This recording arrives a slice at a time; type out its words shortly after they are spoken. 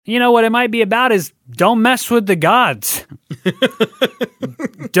You know what it might be about is don't mess with the gods.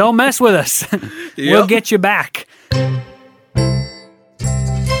 Don't mess with us. We'll get you back.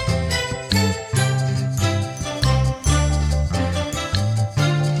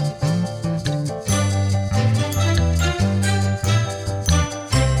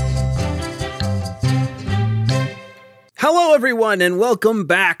 Hello, everyone, and welcome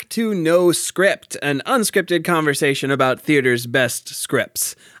back to No Script, an unscripted conversation about theater's best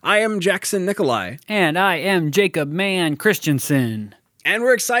scripts. I am Jackson Nikolai. And I am Jacob Mann Christensen. And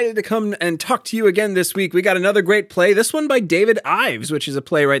we're excited to come and talk to you again this week. We got another great play, this one by David Ives, which is a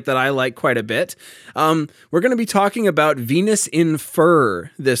playwright that I like quite a bit. We're going to be talking about Venus in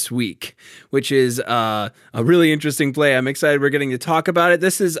Fur this week, which is a really interesting play. I'm excited we're getting to talk about it.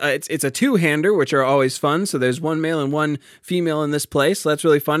 This is it's a two-hander, which are always fun. So there's one male and one female in this play, so that's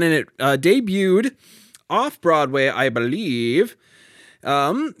really fun. And it debuted off-Broadway, I believe,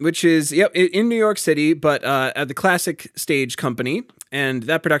 which is in New York City, but at the Classic Stage Company. And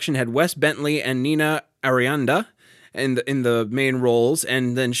that production had Wes Bentley and Nina Arianda in the main roles,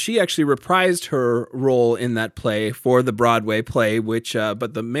 and then she actually reprised her role in that play for the Broadway play, which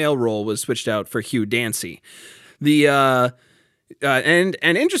but the male role was switched out for Hugh Dancy. And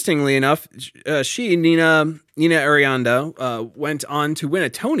interestingly enough, Nina Arianda went on to win a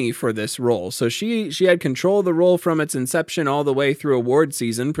Tony for this role. So she had control of the role from its inception all the way through award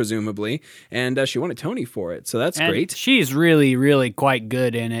season, presumably, and she won a Tony for it. So that's great. She's really, really quite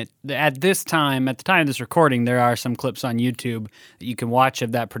good in it. At the time of this recording, there are some clips on YouTube that you can watch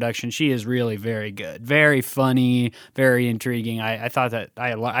of that production. She is really very good, very funny, very intriguing. I thought that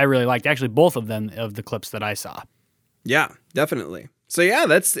I really liked actually both of them of the clips that I saw. Yeah, definitely. So yeah,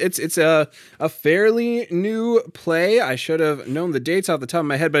 it's a fairly new play. I should have known the dates off the top of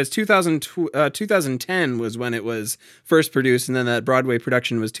my head, but it's 2010 was when it was first produced, and then that Broadway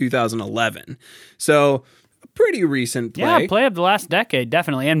production was 2011. So a pretty recent play. Yeah, play of the last decade,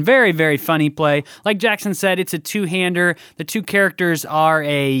 definitely. And very, very funny play. Like Jackson said, it's a two-hander. The two characters are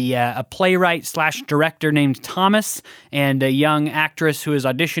a playwright/director named Thomas and a young actress who is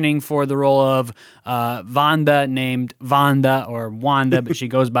auditioning for the role of Vanda, named Vanda or Wanda, but she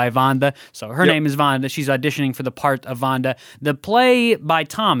goes by Vanda. So her name is Vanda. She's auditioning for the part of Vanda. The play by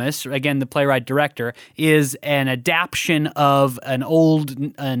Thomas, again, the playwright-director, is an adaptation of an old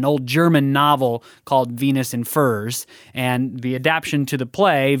German novel called Venus in Furs, and the adaptation to the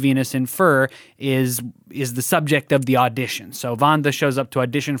play Venus in Fur is the subject of the audition. So Vanda shows up to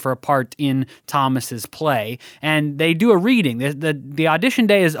audition for a part in Thomas's play, and they do a reading. The audition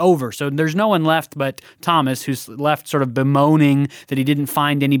day is over, so there's no one left but Thomas, who's left sort of bemoaning that he didn't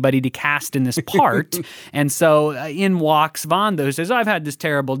find anybody to cast in this part. And so in walks Vanda, who says, I've had this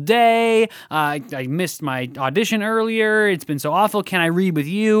terrible day. I missed my audition earlier. It's been so awful. Can I read with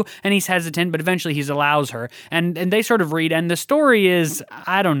you? And he's hesitant, but eventually he allows her. And they sort of read, and the story is,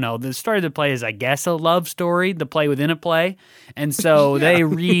 I don't know, the story of the play is, I guess, a love story, the play within a play. And so they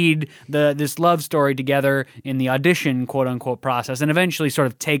read this love story together in the audition, quote unquote, process, and eventually sort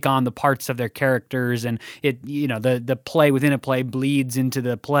of take on the parts of their characters. And it, the play within a play bleeds into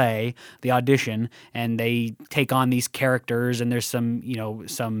the play, the audition, and they take on these characters, and there's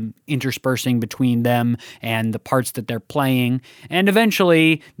some interspersing between them and the parts that they're playing. And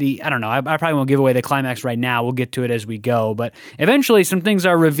eventually I probably won't give away the climax right now. We'll get to it as we go. But eventually some things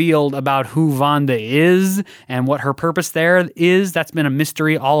are revealed about who Vanda is and what her purpose there is. That's been a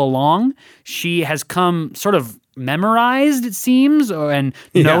mystery all along. She has come sort of memorized, it seems, and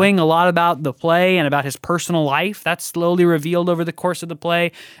knowing a lot about the play and about his personal life. That's slowly revealed over the course of the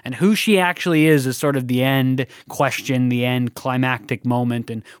play. And who she actually is sort of the end question, the end climactic moment,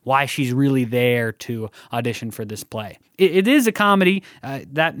 and why she's really there to audition for this play. It is a comedy.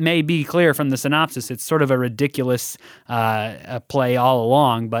 That may be clear from the synopsis. It's sort of a ridiculous play all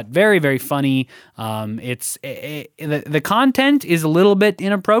along, but very, very funny. The content is a little bit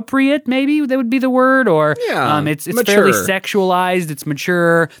inappropriate, maybe that would be the word, or it's fairly sexualized. It's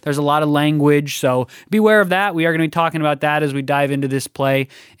mature. There's a lot of language, so beware of that. We are going to be talking about that as we dive into this play,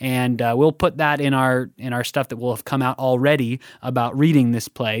 and we'll put that in our stuff that will have come out already about reading this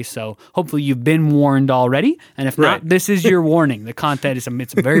play. So hopefully you've been warned already, and if not, this is your warning. The content it's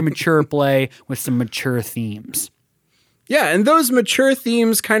a very mature play with some mature themes. Yeah, and those mature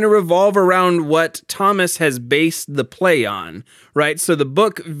themes kind of revolve around what Thomas has based the play on, right? So the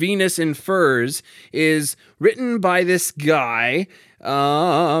book Venus in Furs is written by this guy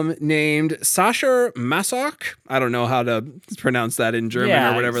named Sascha Masoch. I don't know how to pronounce that in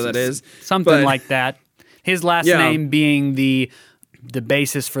German or whatever that is. Something like that. His last name being the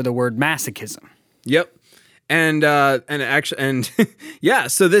basis for the word masochism. Yep. yeah,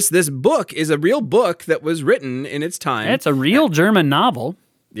 so this book is a real book that was written in its time. It's a real German novel.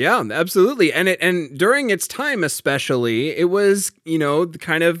 Yeah, absolutely. And during its time especially, it was,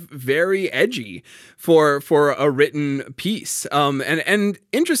 kind of very edgy for a written piece. And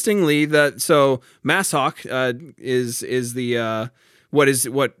interestingly, Massoch is the what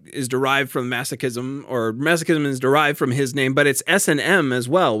is derived from masochism, or masochism is derived from his name, but it's S&M as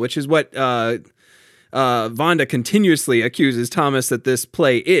well, which is what Wanda continuously accuses Thomas that this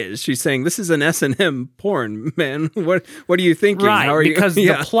play is. She's saying, this is an S&M porn, man. What are you thinking? Right, How are because you?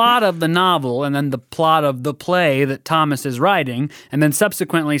 the plot of the novel and then the plot of the play that Thomas is writing, and then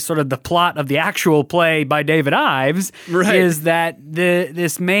subsequently sort of the plot of the actual play by David Ives, is that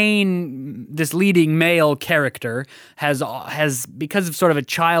this leading male character has, because of sort of a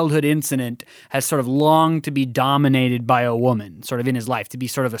childhood incident, has sort of longed to be dominated by a woman, sort of in his life, to be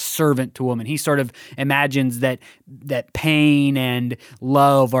sort of a servant to a woman. He sort of imagines that pain and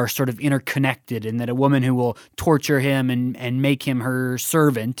love are sort of interconnected, and that a woman who will torture him and make him her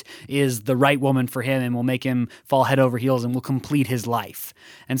servant is the right woman for him and will make him fall head over heels and will complete his life.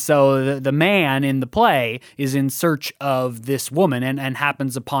 And so the man in the play is in search of this woman and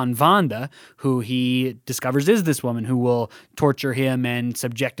happens upon Wanda, who he discovers is this woman who will torture him and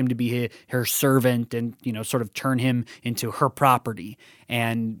subject him to be her servant and, sort of turn him into her property.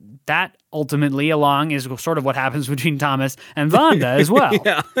 And that ultimately is sort of what happens between Thomas and Wanda as well.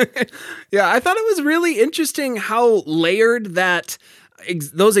 Yeah. Yeah, I thought it was really interesting how layered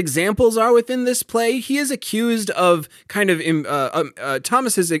those examples are within this play. He is accused of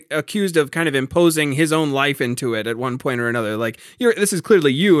Thomas is accused of kind of imposing his own life into it at one point or another. Like, this is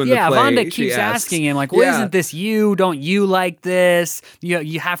clearly you in the play. Yeah, Wanda keeps asking him, like, well, isn't this you? Don't you like this?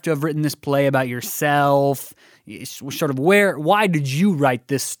 You have to have written this play about yourself. Sort of why did you write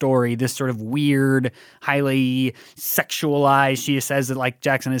this story, this sort of weird, highly sexualized, she says it like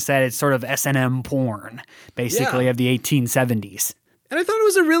Jackson has said, it's sort of S&M porn, basically, of the 1870s. And I thought it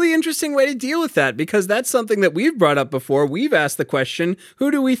was a really interesting way to deal with that, because that's something that we've brought up before. We've asked the question,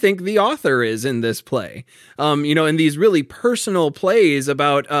 who do we think the author is in this play? In these really personal plays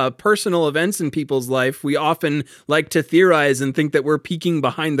about personal events in people's life, we often like to theorize and think that we're peeking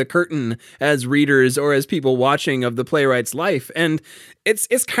behind the curtain as readers or as people watching of the playwright's life. And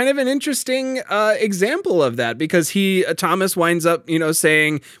it's kind of an interesting example of that, because Thomas winds up,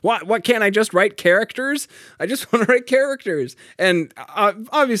 saying, what can't I just write characters? I just want to write characters. And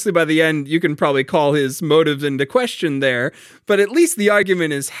obviously by the end, you can probably call his motives into question there, but at least the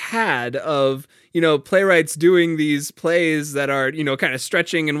argument is had of, playwrights doing these plays that are, kind of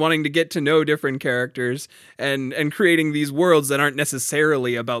stretching and wanting to get to know different characters and creating these worlds that aren't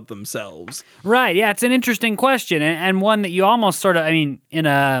necessarily about themselves. Right. Yeah. It's an interesting question, and one that you almost sort of,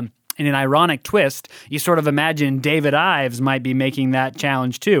 in an ironic twist, you sort of imagine David Ives might be making that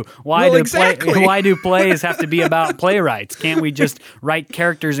challenge too. Why do plays have to be about playwrights? Can't we just write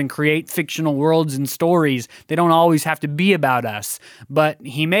characters and create fictional worlds and stories? They don't always have to be about us. But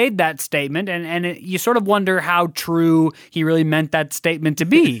he made that statement, and you sort of wonder how true he really meant that statement to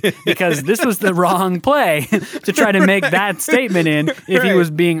be, because this was the wrong play to try to make that statement in if he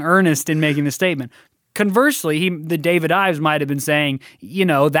was being earnest in making the statement. Conversely, the David Ives might have been saying,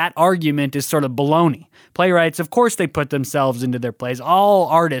 that argument is sort of baloney. Playwrights, of course, they put themselves into their plays. All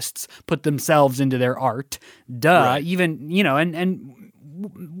artists put themselves into their art. Duh. Right. Even, and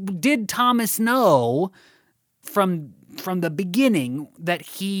did Thomas know from the beginning that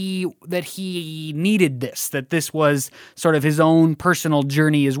he needed this, that this was sort of his own personal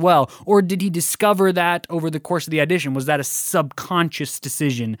journey as well? Or did he discover that over the course of the audition? Was that a subconscious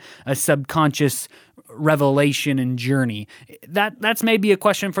decision, a subconscious revelation and journey? That's maybe a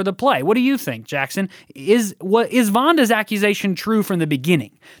question for the play. What do you think, Jackson? Is Wanda's accusation true from the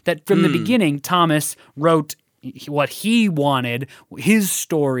beginning? That from the beginning, Thomas wrote what he wanted, his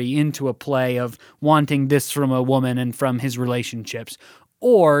story, into a play of wanting this from a woman and from his relationships?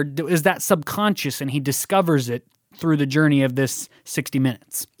 Or is that subconscious and he discovers it through the journey of this 60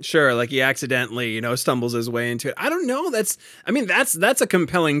 minutes? Sure, like he accidentally, stumbles his way into it. I don't know. That's a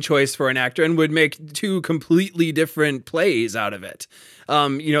compelling choice for an actor and would make two completely different plays out of it.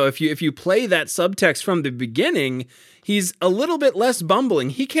 If you play that subtext from the beginning, he's a little bit less bumbling.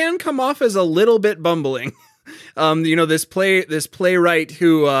 He can come off as a little bit bumbling. This playwright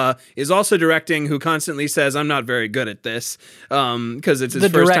who is also directing, who constantly says, "I'm not very good at this," because it's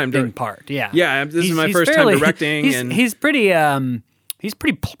his first time directing part. Yeah, yeah. This is my first time directing, he's pretty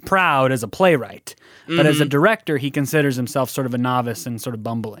proud as a playwright, but as a director, he considers himself sort of a novice and sort of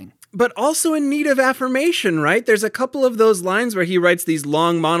bumbling. but also in need of affirmation, right? There's a couple of those lines where he writes these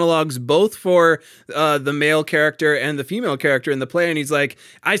long monologues, both for the male character and the female character in the play, and he's like,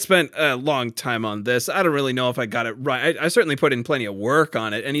 I spent a long time on this. I don't really know if I got it right. I certainly put in plenty of work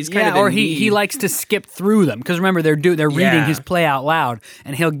on it, and he's kind of or he likes to skip through them, because remember, they're reading his play out loud,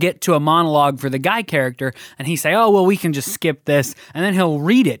 and he'll get to a monologue for the guy character, and he say, oh, well, we can just skip this, and then he'll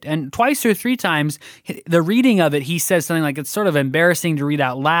read it, and twice or three times, the reading of it, he says something like, it's sort of embarrassing to read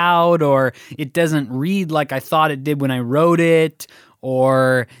out loud, or it doesn't read like I thought it did when I wrote it,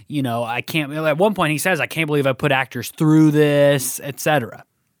 or, I can't, at one point he says, I can't believe I put actors through this, etc.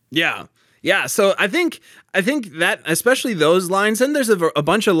 Yeah. Yeah, so I think that, especially those lines, and there's a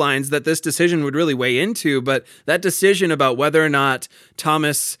bunch of lines that this decision would really weigh into, but that decision about whether or not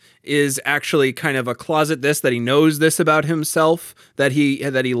Thomas is actually kind of a closet this, that he knows this about himself, that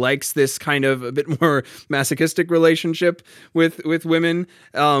he likes this kind of a bit more masochistic relationship with women,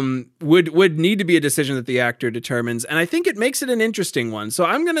 would need to be a decision that the actor determines, and I think it makes it an interesting one. So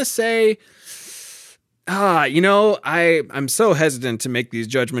I'm gonna say, I'm so hesitant to make these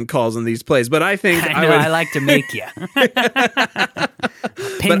judgment calls on these plays, but I think I like to make you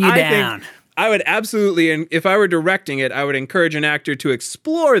pin you down. I would absolutely, and if I were directing it, I would encourage an actor to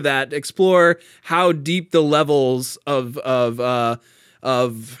explore how deep the levels of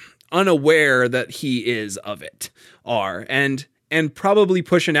unaware that he is of it are, and probably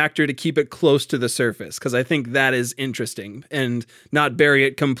push an actor to keep it close to the surface, because I think that is interesting, and not bury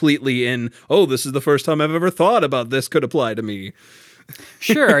it completely in, oh, this is the first time I've ever thought about this could apply to me.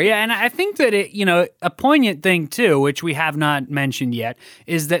 Sure, yeah, and I think that a poignant thing too, which we have not mentioned yet,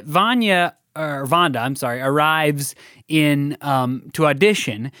 is that Vanda arrives in to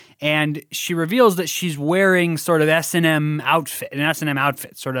audition, and she reveals that she's wearing sort of an S&M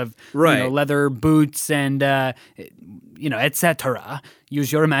outfit, sort of leather boots and etc. Use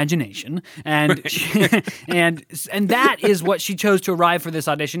your imagination, and and that is what she chose to arrive for this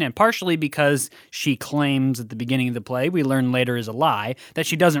audition in. Partially because she claims at the beginning of the play, we learn later is a lie, that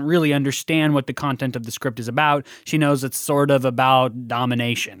she doesn't really understand what the content of the script is about. She knows it's sort of about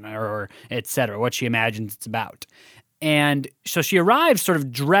domination or etc. What she imagines it's about, and so she arrives sort of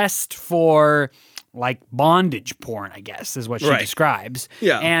dressed for like bondage porn, I guess, is what she describes.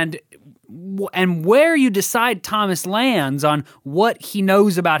 Yeah, and where you decide Thomas lands on what he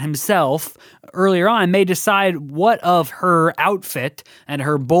knows about himself earlier on may decide what of her outfit and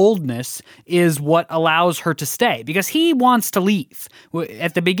her boldness is what allows her to stay, because he wants to leave.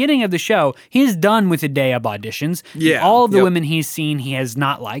 At the beginning of the show, he is done with a day of auditions. Yeah. All of the women he's seen, he has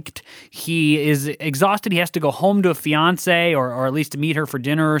not liked. He is exhausted. He has to go home to a fiance or at least to meet her for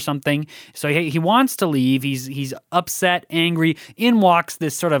dinner or something. So he wants to leave. He's upset, angry. In walks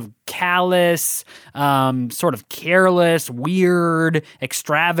this sort of callous, sort of careless, weird,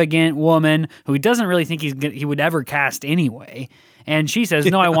 extravagant woman who he doesn't really think he would ever cast anyway. And she says,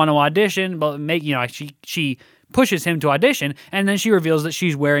 "No, I want to audition," but she pushes him to audition, and then she reveals that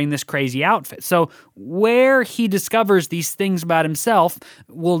she's wearing this crazy outfit. So where he discovers these things about himself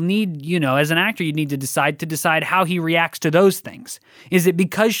will need, as an actor, you need to decide how he reacts to those things. Is it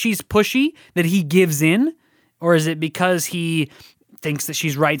because she's pushy that he gives in? Or is it because he thinks that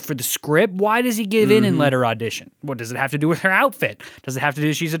she's right for the script? Why does he give in and let her audition? What does it have to do with her outfit? Does it have to do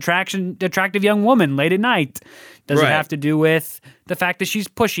with she's attractive young woman late at night? Does it have to do with the fact that she's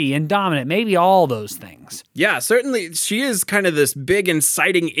pushy and dominant? Maybe all those things. Yeah, certainly she is kind of this big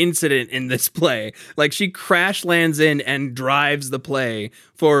inciting incident in this play. Like, she crash lands in and drives the play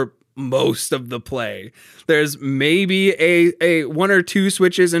for most of the play. There's maybe a one or two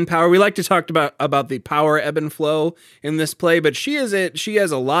switches in power. We like to talk about the power ebb and flow in this play, but she has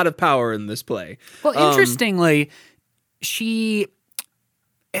a lot of power in this play. Well, interestingly,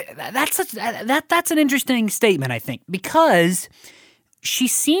 that's an interesting statement, I think, because she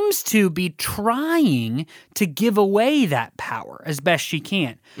seems to be trying to give away that power as best she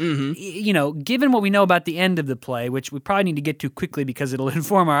can. Mm-hmm. Given what we know about the end of the play, which we probably need to get to quickly because it'll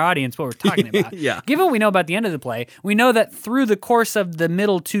inform our audience what we're talking about. Yeah. Given what we know about the end of the play, we know that through the course of the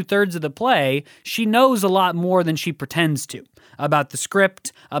middle 2/3 of the play, she knows a lot more than she pretends to about the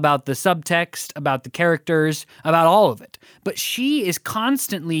script, about the subtext, about the characters, about all of it. But she is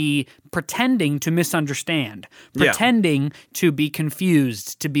constantly pretending to misunderstand, pretending to be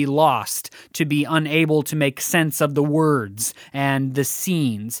confused, to be lost, to be unable to make sense of the words and the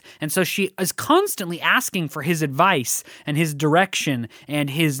scenes. And so she is constantly asking for his advice and his direction and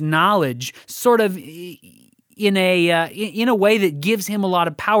his knowledge, sort of in a way that gives him a lot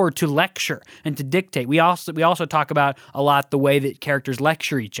of power to lecture and to dictate. We also talk about a lot the way that characters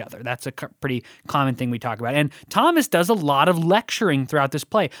lecture each other. That's a pretty common thing we talk about. And Thomas does a lot of lecturing throughout this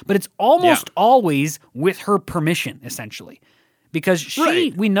play, but it's almost always with her permission, essentially. Because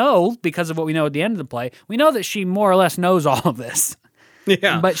we know, because of what we know at the end of the play, we know that she more or less knows all of this.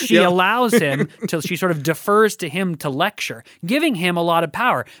 Yeah. But she allows him till she sort of defers to him to lecture, giving him a lot of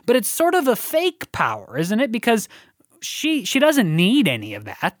power. But it's sort of a fake power, isn't it? Because she doesn't need any of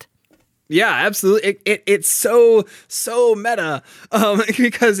that. Yeah, absolutely. It's so meta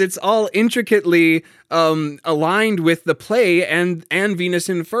because it's all intricately aligned with the play and Venus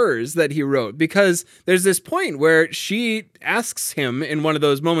in Furs that he wrote. Because there's this point where she asks him in one of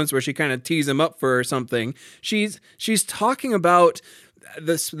those moments where she kind of tees him up for something. She's talking about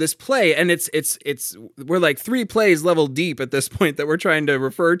this play, and it's we're like 3 plays level deep at this point that we're trying to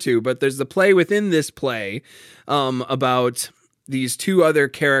refer to. But there's the play within this play about these 2 other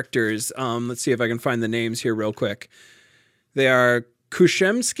characters. Let's see if I can find the names here real quick. They are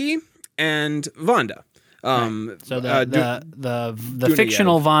Kushemsky and Vanda. Right. So the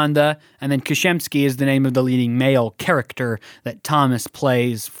fictional Vanda, and then Kushemsky is the name of the leading male character that Thomas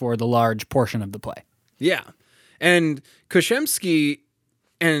plays for the large portion of the play. Yeah, and Kushemsky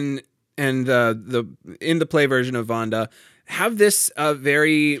and the in the play version of Vanda have this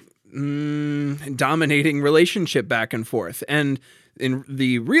very dominating relationship back and forth. And in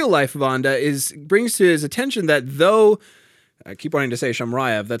the real life, Vanda brings to his attention that though, I keep wanting to say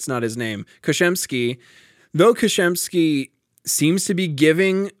Shamrayev, that's not his name, Kushemsky, though Kushemsky seems to be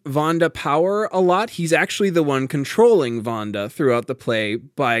giving Vanda power a lot, he's actually the one controlling Vanda throughout the play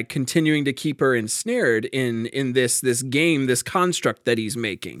by continuing to keep her ensnared in this game, this construct that he's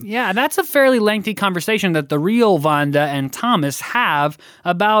making. Yeah, that's a fairly lengthy conversation that the real Vanda and Thomas have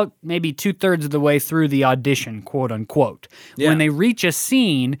about maybe 2/3 of the way through the audition, quote unquote, when they reach a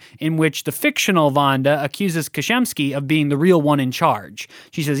scene in which the fictional Vanda accuses Kushemsky of being the real one in charge.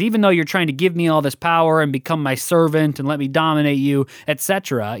 She says, even though you're trying to give me all this power and become my servant and let me dominate you,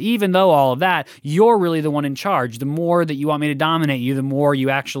 etc. Even though all of that, you're really the one in charge. The more that you want me to dominate you, the more you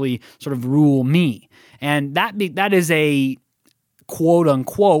actually sort of rule me. And that is a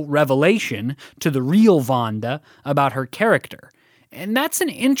quote-unquote revelation to the real Vanda about her character. And that's an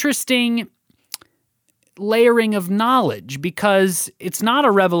interesting layering of knowledge, because it's not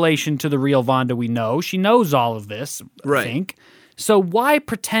a revelation to the real Vanda we know. She knows all of this, I think. So why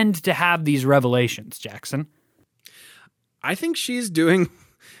pretend to have these revelations, Jackson? I think she's doing,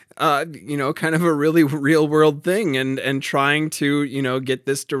 kind of a really real world thing and trying to, get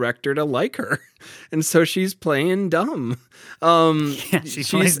this director to like her. And so she's playing dumb. She's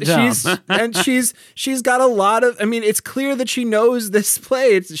playing dumb. And she's got a lot of, it's clear that she knows this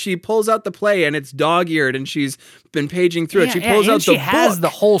play. She pulls out the play and it's dog-eared and she's been paging through it. She pulls out the book. She has the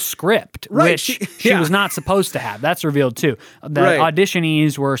whole script, which she was not supposed to have. That's revealed too. The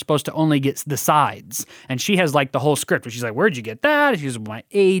auditionees were supposed to only get the sides. And she has like the whole script, where she's like, where'd you get that? She's my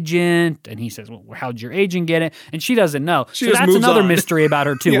agent. And he says, well, how'd your agent get it? And she doesn't know. So that's another mystery about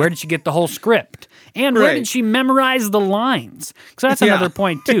her too. Where did she get the whole script? And where did she memorize the lines? So that's another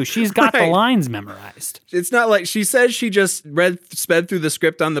point too. She's got the lines memorized. It's not like she says she just sped through the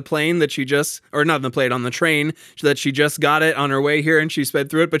script on the plane that she just, or not on the plane, on the train, that she just got it on her way here and she sped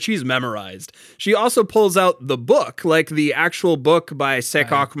through it, but she's memorized. She also pulls out the book, like the actual book by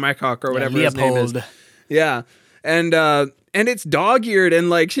Sekok Mekok or whatever his name is. Yeah. And it's dog-eared, and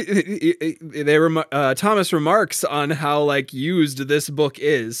like Thomas remarks on how like used this book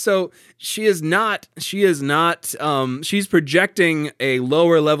is. So she's projecting a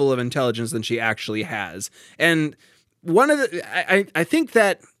lower level of intelligence than she actually has. And one of the, I think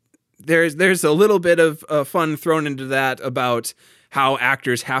that there's a little bit of fun thrown into that about how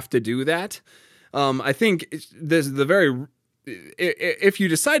actors have to do that. I think there's if you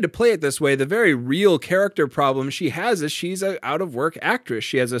decide to play it this way, the very real character problem she has is she's an out-of-work actress.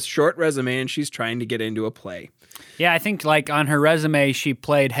 She has a short resume and she's trying to get into a play. Yeah, I think like on her resume, she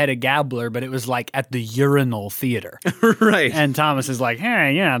played Hedda Gabler, but it was like at the Urinal Theater. Right. And Thomas is like,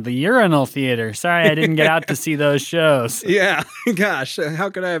 hey, yeah, the Urinal Theater. Sorry, I didn't get out to see those shows. Yeah, gosh,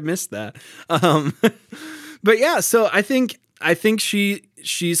 how could I have missed that? But yeah, so I think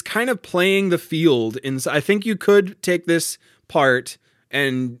she's kind of playing the field. I think you could take this part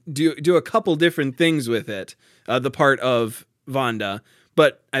and do a couple different things with it, the part of Vanda.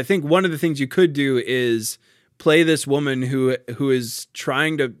 But I think one of the things you could do is play this woman who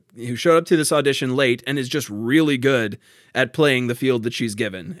showed up to this audition late and is just really good at playing the field that she's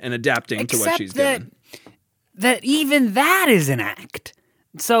given and adapting to what she's given. That even that is an act.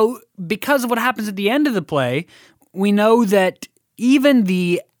 So because of what happens at the end of the play, we know that even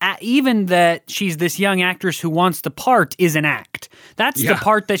that she's this young actress who wants the part is an act. That's the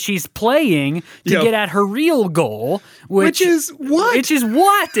part that she's playing to get at her real goal, which is what? Which is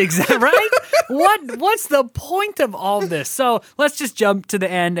what exactly, right? What's the point of all this? So let's just jump to the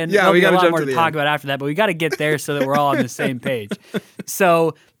end, and there'll be a lot more to talk about after that. But we got to get there so that we're all on the same page.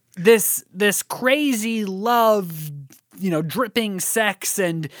 So this crazy love, dripping sex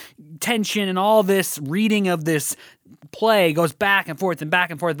and tension and all this reading of this play goes back and forth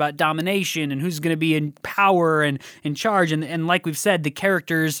about domination and who's going to be in power and in charge. And like we've said, the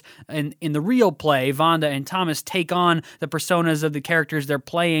characters in the real play, Wanda and Thomas, take on the personas of the characters they're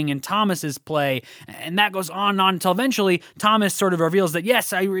playing in Thomas's play. And that goes on and on until eventually Thomas sort of reveals that,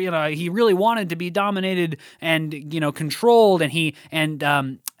 yes, he really wanted to be dominated and, controlled.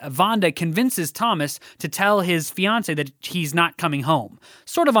 And Wanda convinces Thomas to tell his fiance that he's not coming home,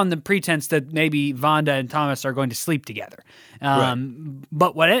 sort of on the pretense that maybe Wanda and Thomas are going to sleep together.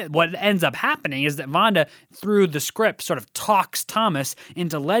 But what ends up happening is that Wanda, through the script, sort of talks Thomas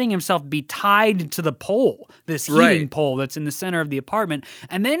into letting himself be tied to the pole, this heating pole that's in the center of the apartment.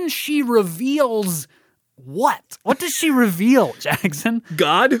 And then she reveals what? What does she reveal, Jackson?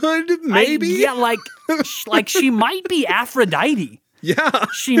 Godhood, maybe? Like she might be Aphrodite. Yeah.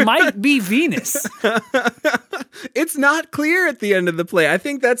 She might be Venus. It's not clear at the end of the play. I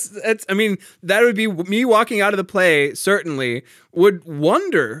think that would be me walking out of the play, certainly, would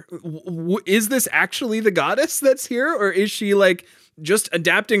wonder, is this actually the goddess that's here? Or is she just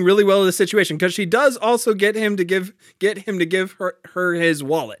adapting really well to the situation? Because she does also get him to give her his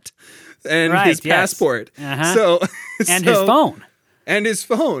wallet and his passport. Uh-huh. And his phone. And his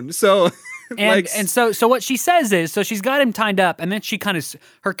phone. So... So what she says is, so she's got him tied up, and then she kind of,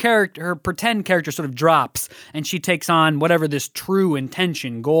 her pretend character sort of drops, and she takes on whatever this true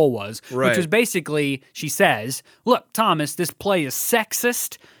intention goal was, which was basically, she says, look, Thomas, this play is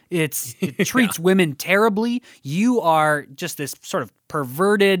sexist. It treats women terribly. You are just this sort of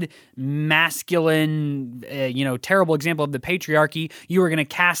perverted, masculine, terrible example of the patriarchy. You are going to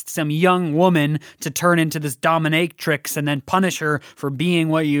cast some young woman to turn into this dominatrix and then punish her for being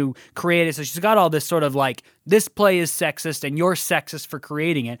what you created. So she's got all this sort of this play is sexist and you're sexist for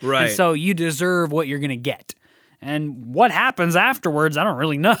creating it. Right. And so you deserve what you're going to get. And what happens afterwards, I don't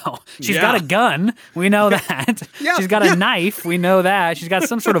really know. She's got a gun. We know that. She's got a knife. We know that. She's got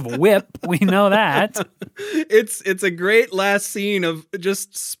some sort of whip. We know that. It's a great last scene of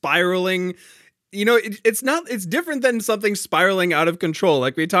just spiraling. It's different than something spiraling out of control.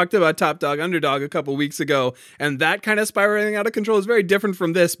 Like we talked about Top Dog, Underdog a couple weeks ago. And that kind of spiraling out of control is very different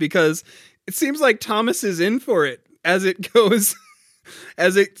from this because it seems like Thomas is in for it as it goes,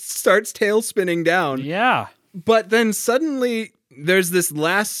 as it starts tail spinning down. Yeah. But then suddenly there's this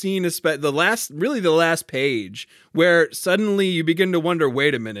last scene, the last page, where suddenly you begin to wonder,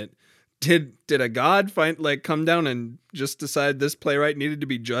 wait a minute, did a god come down and just decide this playwright needed to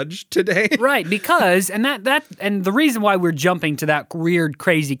be judged today? Right, because and the reason why we're jumping to that weird,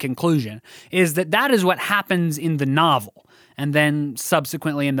 crazy conclusion is that is what happens in the novel. And then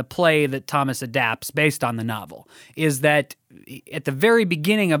subsequently in the play that Thomas adapts based on the novel, is that at the very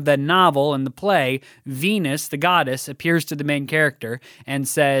beginning of the novel and the play, Venus, the goddess, appears to the main character and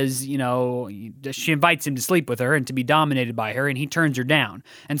says, she invites him to sleep with her and to be dominated by her, and he turns her down.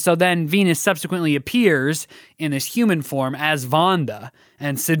 And so then Venus subsequently appears in this human form as Wanda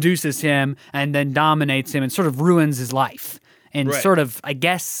and seduces him and then dominates him and sort of ruins his life. And sort of, I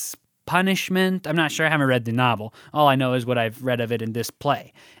guess, punishment. I'm not sure. I haven't read the novel. All I know is what I've read of it in this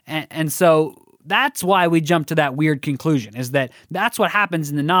play. And so that's why we jump to that weird conclusion, is that's what happens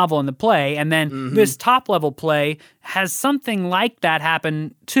in the novel and the play. And then this top level play has something like that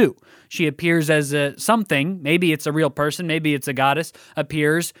happen too. She appears as something, maybe it's a real person, maybe it's a goddess,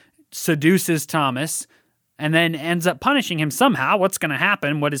 appears, seduces Thomas, and then ends up punishing him somehow. What's going to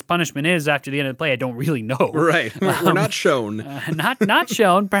happen, what his punishment is after the end of the play, I don't really know. Right. We're not shown. Not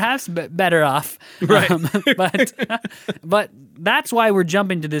shown, perhaps better off. Right. But that's why we're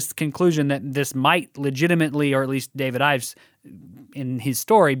jumping to this conclusion that this might legitimately, or at least David Ives in his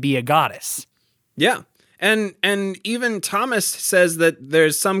story, be a goddess. Yeah. And even Thomas says that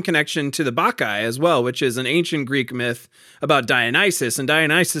there's some connection to the Bacchae as well, which is an ancient Greek myth about Dionysus. And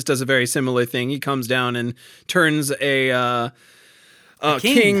Dionysus does a very similar thing. He comes down and turns a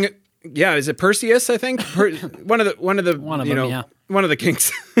king. Yeah, is it Perseus? I think one of the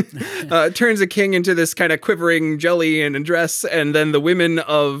kings turns a king into this kind of quivering jelly in a dress, and then the women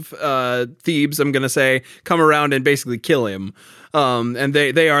of Thebes, I'm going to say, come around and basically kill him. And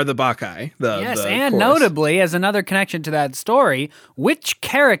they are the Bacchae. Yes, the and chorus. notably, as another connection to that story, which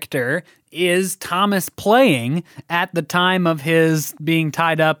character is Thomas playing at the time of his being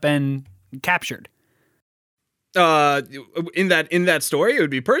tied up and captured? In that story, it would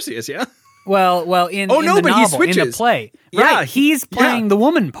be Perseus, yeah. Well, in Oh, in no, the but novel, he switches. in the play, Yeah, right? He's playing the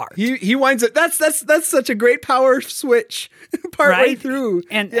woman part. He winds up. That's such a great power switch partway Right? through,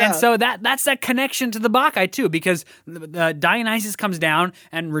 And yeah. so that's that connection to the Bacchae too, because Dionysus comes down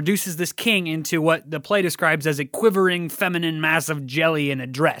and reduces this king into what the play describes as a quivering feminine mass of jelly in a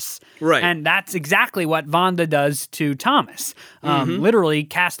dress. Right. And that's exactly what Vanda does to Thomas, literally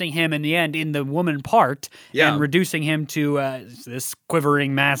casting him in the end in the woman part Yeah. and reducing him to this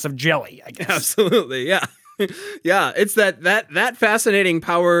quivering mass of jelly, I guess. Absolutely, yeah. Yeah, it's that fascinating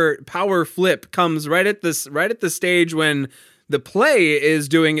power flip comes right at the stage when the play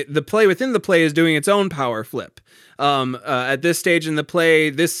within the play is doing its own power flip. At this stage in the play,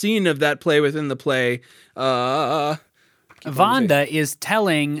 this scene of that play within the play, Vanda is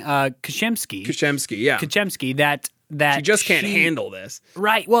telling Kashemsky that she just can't handle this.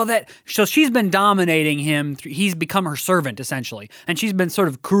 Right. Well, so she's been dominating him. He's become her servant, essentially. And she's been sort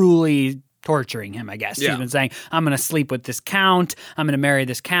of cruelly torturing him, I guess. Yeah. She's been saying, I'm going to sleep with this count. I'm going to marry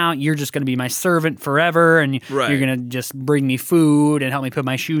this count. You're just going to be my servant forever. And Right. you're going to just bring me food and help me put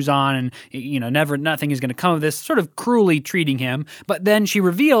my shoes on. And, nothing is going to come of this, sort of cruelly treating him. But then she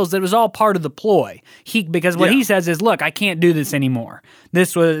reveals that it was all part of the ploy. Because what he says is, look, I can't do this anymore.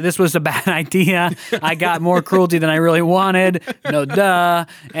 This was a bad idea. I got more cruelty than I really wanted. No duh.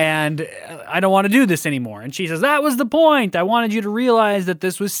 And I don't want to do this anymore. And she says, that was the point. I wanted you to realize that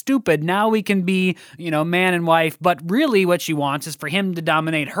this was stupid. Now we can be, man and wife. But really what she wants is for him to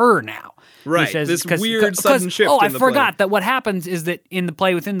dominate her now. Right. He says, This weird sudden shift Oh, in I the forgot that what happens is that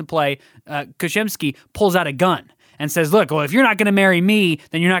within the play, Kashemsky pulls out a gun and says, look, well, if you're not going to marry me,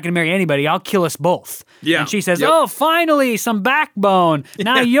 then you're not going to marry anybody. I'll kill us both. Yeah. And she says, Yep. oh, finally, some backbone.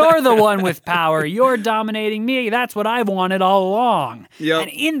 Now you're the one with power. You're dominating me. That's what I've wanted all along. Yep.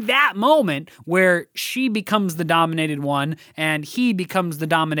 And in that moment where she becomes the dominated one and he becomes the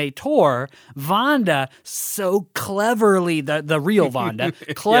dominator, Vanda so cleverly, the real Vanda,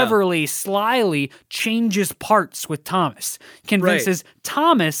 cleverly, slyly changes parts with Thomas. Convinces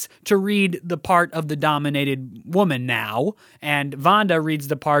Thomas to read the part of the dominated woman now, and Vanda reads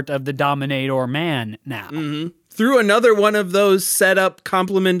the part of the dominator man now. Through another one of those set up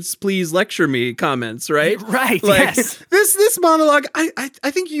compliments, please lecture me comments, right? Right, Like, yes. This monologue,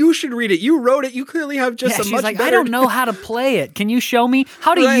 I think you should read it. You wrote it. You clearly have just a She's much like, better. I don't know how to play it. Can you show me?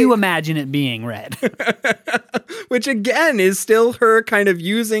 How do Right. you imagine it being read? Which again is still her kind of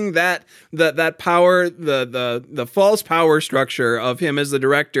using that power, the false power structure of him as the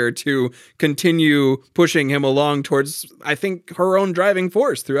director to continue pushing him along towards, I think, her own driving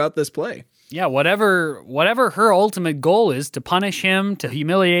force throughout this play. Yeah, whatever her ultimate goal is, to punish him, to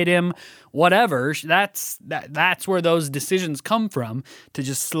humiliate him, whatever, that's where those decisions come from, to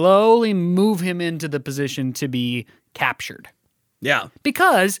just slowly move him into the position to be captured. Yeah.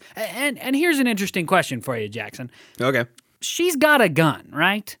 Because, and here's an interesting question for you, Jackson. Okay. She's got a gun,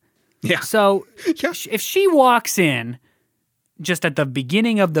 right? Yeah. So Yeah. if she walks in just at the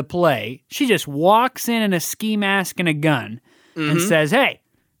beginning of the play, she just walks in a ski mask and a gun and says, hey,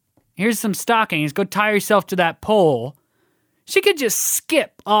 here's some stockings. Go tie yourself to that pole. She could just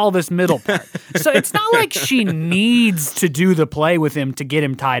skip all this middle part. So it's not like she needs to do the play with him to get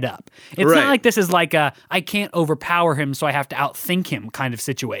him tied up. It's Right. not like this is like a I can't overpower him, so I have to outthink him kind of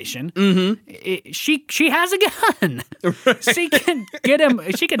situation. She has a gun. She can get him.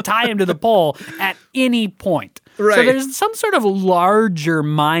 She can tie him to the pole at any point. So Right. there's some sort of larger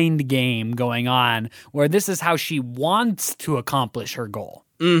mind game going on where this is how she wants to accomplish her goal.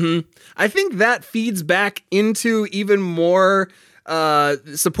 I think that feeds back into even more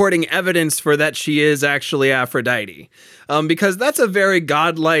supporting evidence for that she is actually Aphrodite. Because that's a very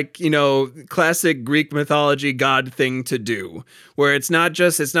godlike, classic Greek mythology god thing to do, where it's not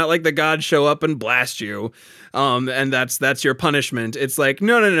like the gods show up and blast you, and that's your punishment. It's like,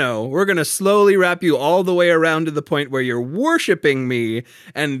 no, we're going to slowly wrap you all the way around to the point where you're worshiping me,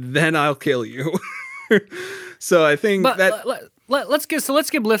 and then I'll kill you. So I think But that... let's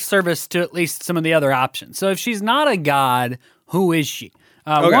give lip service to at least some of the other options. So if she's not a god, who is she?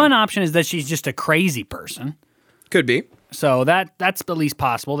 Okay. One option is that she's just a crazy person. Could be. So that's at least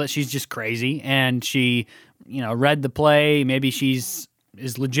possible, that she's just crazy and she, read the play. Maybe is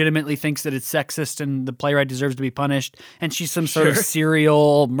legitimately thinks that it's sexist and the playwright deserves to be punished. And she's some sort of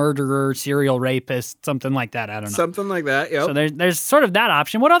serial murderer, serial rapist, something like that. I don't know. Something like that, yep. So there's sort of that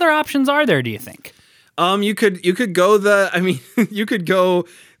option. What other options are there, do you think? You could go you could go,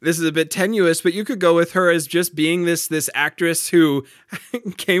 this is a bit tenuous, but you could go with her as just being this actress who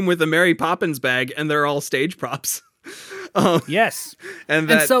came with a Mary Poppins bag and they're all stage props. Yes. And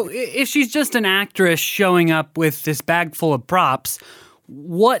so if she's just an actress showing up with this bag full of props,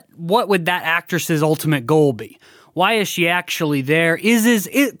 what would that actress's ultimate goal be? Why is she actually there?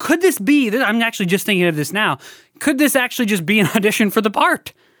 Could this be, I'm actually just thinking of this now, could this actually just be an audition for the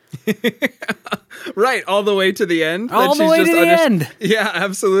part? Right, all the way to the end. All the way to the end. Yeah,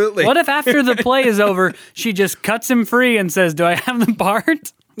 absolutely. What if after the play is over, she just cuts him free and says, "Do I have the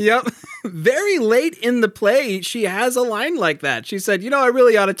part?" Yep. Very late in the play, she has a line like that. She said, I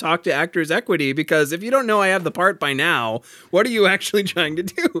really ought to talk to Actors Equity, because if you don't know I have the part by now, what are you actually trying to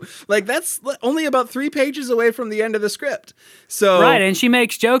do? Like, that's only about 3 pages away from the end of the script. So right, and she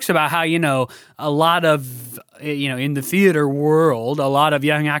makes jokes about how, a lot of, in the theater world, a lot of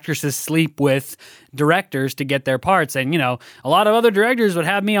young actresses sleep with directors to get their parts. And, a lot of other directors would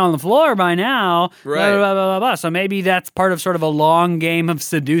have me on the floor by now. Right. Blah, blah, blah, blah, blah. So maybe that's part of sort of a long game of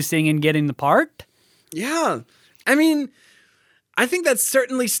seducing and getting the part. Yeah. I mean, I think that's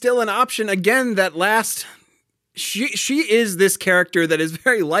certainly still an option. Again, that last... She is this character that is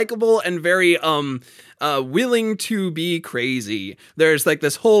very likable and very willing to be crazy. There's like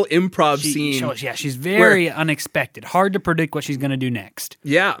this whole improv scene. She's very unexpected. Hard to predict what she's going to do next.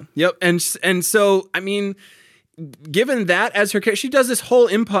 Yeah, yep. And so, I mean, given that as her character, she does this whole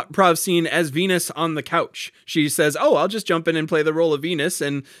improv scene as Venus on the couch. She says, I'll just jump in and play the role of Venus.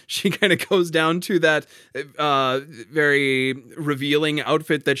 And she kind of goes down to that very revealing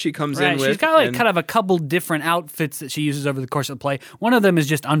outfit that she comes in with. She's got kind of a couple different outfits that she uses over the course of the play. One of them is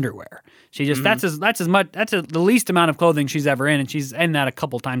just underwear. She just, that's the least amount of clothing she's ever in. And she's in that a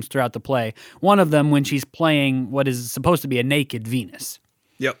couple times throughout the play. One of them when she's playing what is supposed to be a naked Venus.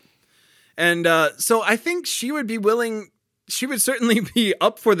 Yep. And so I think she would certainly be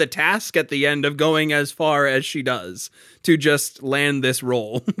up for the task at the end of going as far as she does to just land this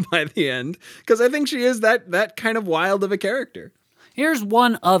role by the end. Because I think she is that kind of wild of a character. Here's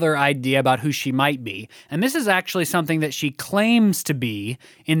one other idea about who she might be. And this is actually something that she claims to be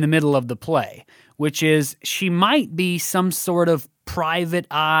in the middle of the play, which is she might be some sort of private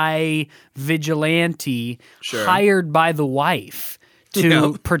eye vigilante hired by the wife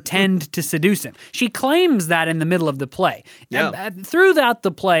to pretend to seduce him. She claims that in the middle of the play. Yeah. And throughout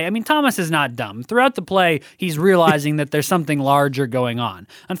the play, I mean, Thomas is not dumb. Throughout the play, he's realizing that there's something larger going on.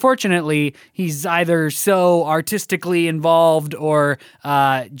 Unfortunately, he's either so artistically involved or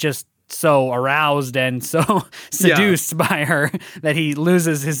just so aroused and so seduced by her that he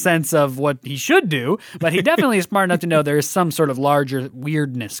loses his sense of what he should do, but he definitely is smart enough to know there is some sort of larger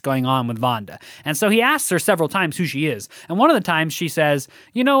weirdness going on with Wanda. And so he asks her several times who she is. And one of the times she says,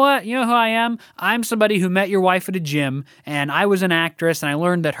 you know what? You know who I am? I'm somebody who met your wife at a gym, and I was an actress, and I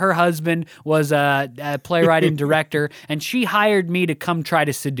learned that her husband was a playwright and director, and she hired me to come try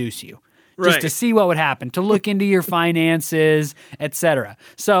to seduce you. Just to see what would happen, to look into your finances, etc.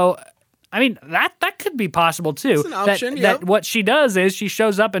 So, I mean, that could be possible, too. It's an option, that what she does is she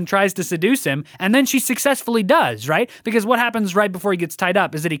shows up and tries to seduce him, and then she successfully does, right? Because what happens right before he gets tied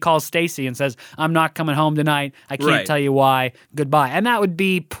up is that he calls Stacy and says, I'm not coming home tonight. I can't tell you why. Goodbye. And that would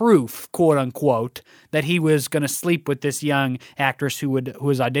be proof, quote unquote, that he was going to sleep with this young actress who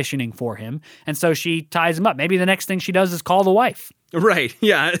was auditioning for him. And so she ties him up. Maybe the next thing she does is call the wife. Right.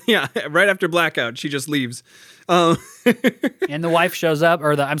 Yeah. Right after blackout, she just leaves. And the wife shows up,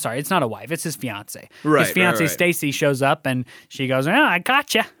 I'm sorry, it's not a wife, it's his fiance. Right. His fiance, Stacy, shows up and she goes, I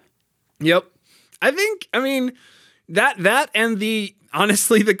gotcha. Yep. I mean, that and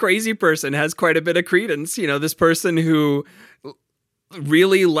honestly, the crazy person has quite a bit of credence. This person who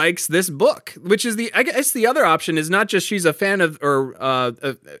really likes this book, which is I guess the other option is not just she's a fan of or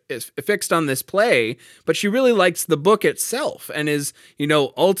is fixed on this play, but she really likes the book itself and is,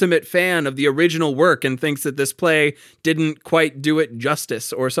 ultimate fan of the original work and thinks that this play didn't quite do it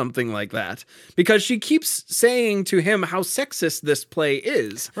justice or something like that. Because she keeps saying to him how sexist this play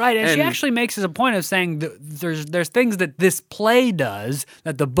is. Right, and she actually makes it a point of saying that there's things that this play does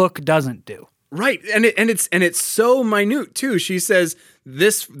that the book doesn't do. Right, and it's so minute too. She says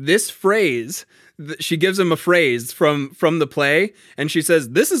this phrase. She gives him a phrase from the play, and she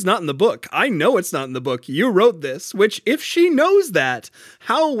says, "This is not in the book. I know it's not in the book. You wrote this." Which, if she knows that,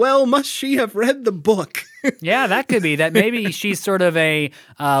 how well must she have read the book? Yeah, that could be. That maybe she's sort of a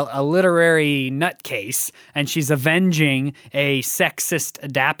literary nutcase, and she's avenging a sexist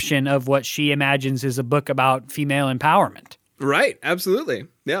adaptation of what she imagines is a book about female empowerment. Right. Absolutely.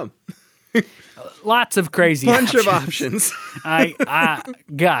 Yeah. Lots of crazy Bunch options. of options.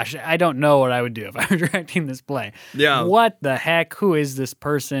 Gosh, I don't know what I would do if I were directing this play. Yeah. What the heck? Who is this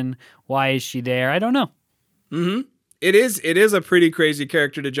person? Why is she there? I don't know. It is a pretty crazy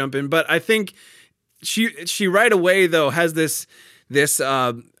character to jump in, but I think she right away though has this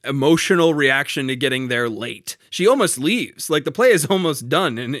emotional reaction to getting there late. She almost leaves. Like the play is almost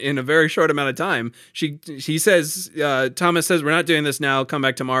done in a very short amount of time. He says, Thomas says, "We're not doing this now. Come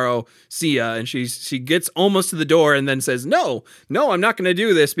back tomorrow. See ya." And she gets almost to the door and then says, No, I'm not going to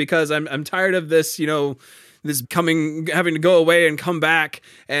do this because I'm tired of this, this having to go away and come back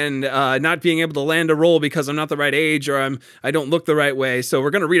and not being able to land a role because I'm not the right age or I don't look the right way. So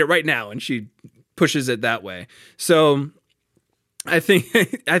we're going to read it right now. And she pushes it that way. So I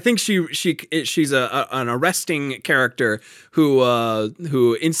think she's an arresting character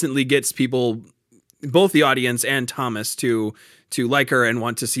who instantly gets people, both the audience and Thomas, to like her and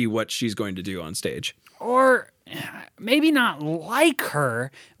want to see what she's going to do on stage. Or maybe not like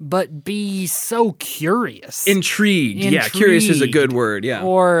her, but be so curious. Intrigued. Yeah, curious is a good word. Yeah.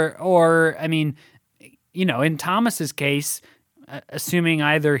 Or I mean, in Thomas's case, assuming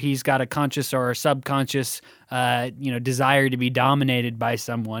either he's got a conscious or a subconscious, desire to be dominated by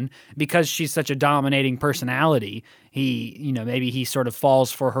someone, because she's such a dominating personality, maybe he sort of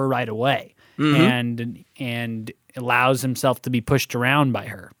falls for her right away and allows himself to be pushed around by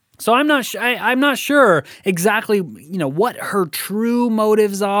her. So I'm not sure exactly, what her true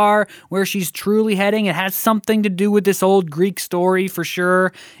motives are, where she's truly heading. It has something to do with this old Greek story for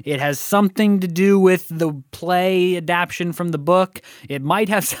sure. It has something to do with the play adaptation from the book. It might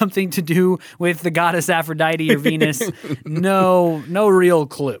have something to do with the goddess Aphrodite or Venus. No real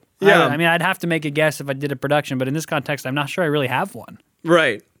clue. Yeah. I mean, I'd have to make a guess if I did a production, but in this context, I'm not sure I really have one.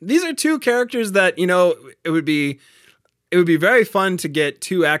 Right. These are two characters that, it would be very fun to get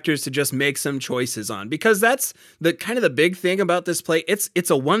two actors to just make some choices on, because that's the kind of the big thing about this play. It's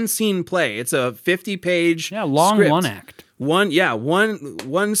a one scene play. It's a 50-page long script. one act. One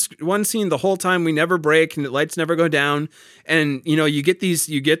scene the whole time. We never break and the lights never go down. And you get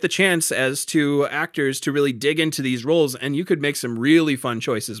the chance as two actors to really dig into these roles, and you could make some really fun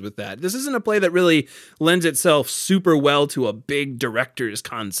choices with that. This isn't a play that really lends itself super well to a big director's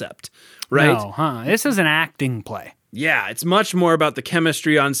concept, right? No, This is an acting play. Yeah, it's much more about the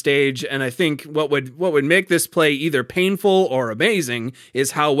chemistry on stage, and I think what would make this play either painful or amazing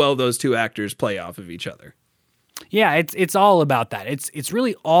is how well those two actors play off of each other. Yeah, it's all about that. It's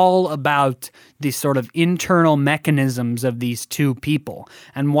really all about the sort of internal mechanisms of these two people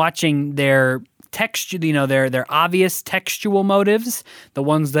and watching their texture, their obvious textual motives, the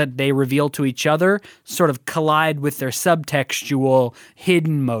ones that they reveal to each other, sort of collide with their subtextual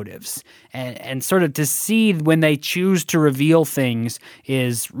hidden motives. And sort of to see when they choose to reveal things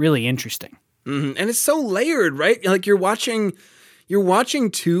is really interesting. Mm-hmm. And it's so layered, right? Like you're watching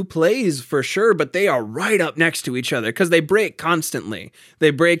two plays for sure, but they are right up next to each other because they break constantly.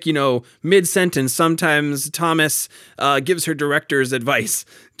 They break, mid-sentence. Sometimes Thomas gives her director's advice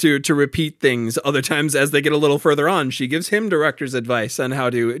to repeat things. Other times, as they get a little further on, she gives him director's advice on how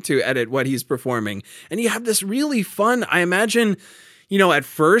to edit what he's performing. And you have this really fun, I imagine, at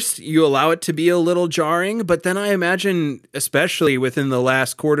first you allow it to be a little jarring, but then I imagine, especially within the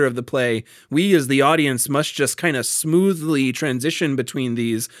last quarter of the play, we as the audience must just kind of smoothly transition between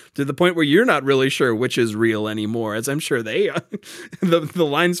these to the point where you're not really sure which is real anymore, as I'm sure the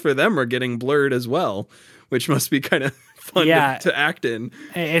lines for them are getting blurred as well, which must be kind of fun to act in.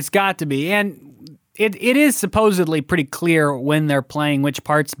 It's got to be. And it is supposedly pretty clear when they're playing which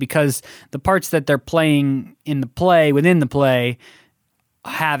parts, because the parts that they're playing within the play,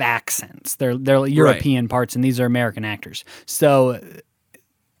 have accents. They're European parts, and these are American actors. So,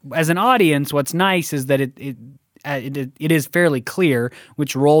 as an audience, what's nice is that it is fairly clear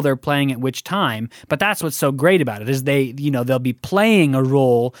which role they're playing at which time. But that's what's so great about it is they'll be playing a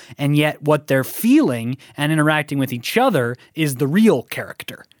role, and yet what they're feeling and interacting with each other is the real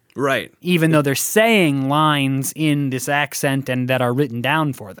character. Right. Even though they're saying lines in this accent and that are written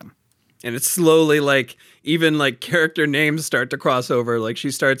down for them. And it's slowly even character names start to cross over. Like she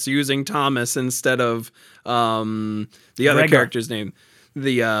starts using Thomas instead of the other character's name.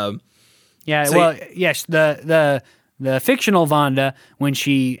 The fictional Wanda, when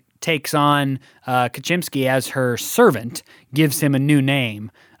she takes on Kaczynski as her servant, gives him a new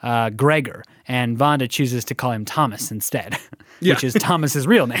name, Gregor, and Wanda chooses to call him Thomas instead, which is Thomas's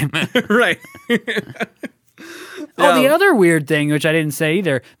real name. Right. The other weird thing, which I didn't say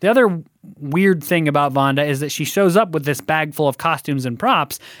either, the other weird thing about Wanda is that she shows up with this bag full of costumes and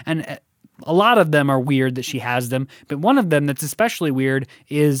props, and a lot of them are weird that she has them, but one of them that's especially weird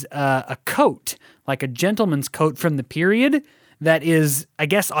is a coat, like a gentleman's coat from the period that is, I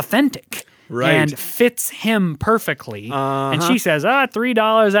guess, authentic. Right. And fits him perfectly. And she says,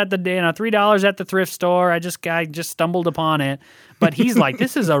 $3 at the $3 at the thrift store. I just stumbled upon it. But he's like,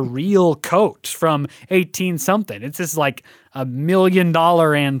 this is a real coat from 18 something. It's just like $1 million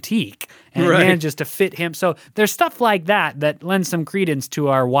antique. And it manages to fit him. So there's stuff like that lends some credence to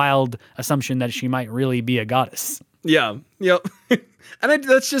our wild assumption that she might really be a goddess. Yeah. Yep. And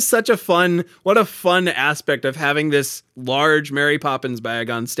that's just such a fun aspect of having this large Mary Poppins bag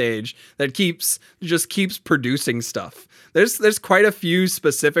on stage that keeps producing stuff. There's quite a few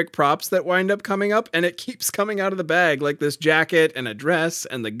specific props that wind up coming up, and it keeps coming out of the bag, like this jacket and a dress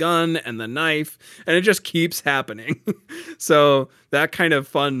and the gun and the knife, and it just keeps happening. So that kind of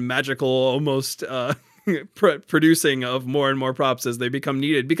fun, magical, almost producing of more and more props as they become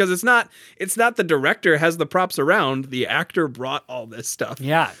needed, because it's not the director has the props around, the actor brought all this stuff.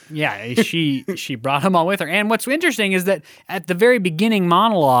 Yeah, she brought them all with her. And what's interesting is that at the very beginning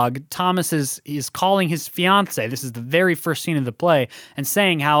monologue, Thomas is calling his fiance, this is the very first scene of the play, and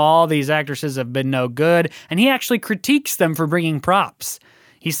saying how all these actresses have been no good, and he actually critiques them for bringing props.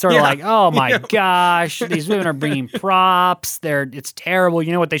 He's sort of like, oh my gosh, these women are bringing props. It's terrible.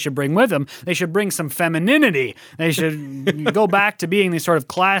 You know what they should bring with them? They should bring some femininity. They should go back to being these sort of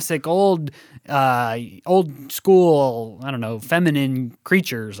classic old school, I don't know, feminine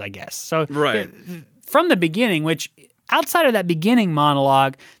creatures, I guess. So from the beginning, which outside of that beginning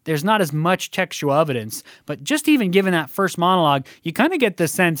monologue, there's not as much textual evidence. But just even given that first monologue, you kind of get the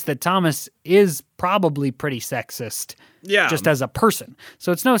sense that Thomas is probably pretty sexist. Yeah. Just as a person.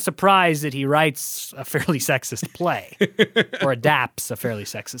 So it's no surprise that he writes a fairly sexist play or adapts a fairly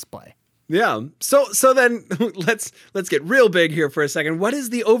sexist play. Yeah. So then let's get real big here for a second. What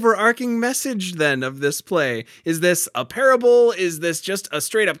is the overarching message then of this play? Is this a parable? Is this just a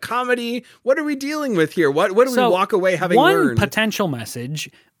straight up comedy? What are we dealing with here? What do we walk away having learned? One potential message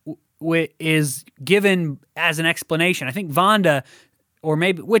is given as an explanation. I think Vonda, or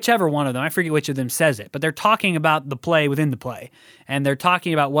maybe whichever one of them, I forget which of them says it, but they're talking about the play within the play, and they're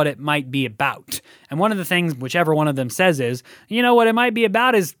talking about what it might be about. And one of the things whichever one of them says is, what it might be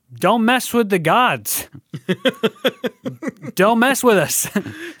about is don't mess with the gods. Don't mess with us.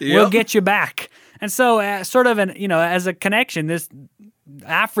 We'll get you back. And so sort of as a connection, this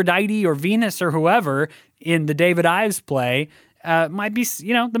Aphrodite or Venus or whoever in the David Ives play might be,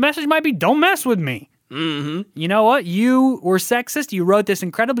 the message might be don't mess with me. Mm-hmm. You know what? You were sexist. You wrote this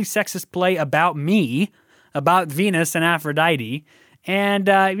incredibly sexist play about me, about Venus and Aphrodite. And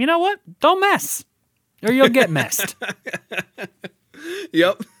you know what? Don't mess, or you'll get messed.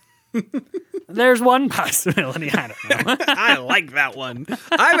 Yep. There's one possibility. I don't know. I like that one.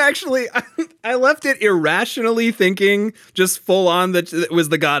 I left it irrationally thinking just full on that it was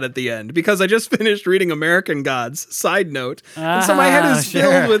the god at the end, because I just finished reading American Gods, side note. And so my head is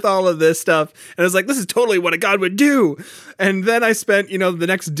filled with all of this stuff. And I was like, this is totally what a god would do. And then I spent, the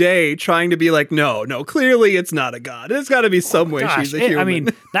next day trying to be like, no, clearly it's not a god. It's got to be some way she's a human. I mean,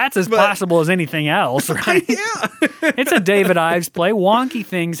 that's as possible as anything else, right? Yeah. It's a David Ives play. Wonky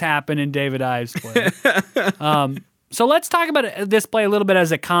things happen in David Ives play. So let's talk about this play a little bit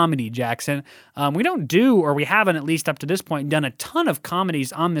as a comedy, Jackson. We don't do, or we haven't at least up to this point, done a ton of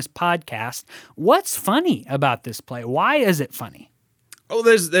comedies on this podcast. What's funny about this play? Why is it funny? Oh,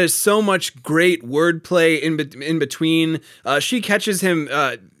 there's so much great wordplay in between. She catches him.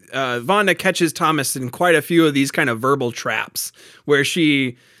 Vonda catches Thomas in quite a few of these kind of verbal traps where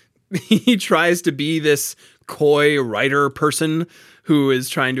he tries to be this coy writer person who is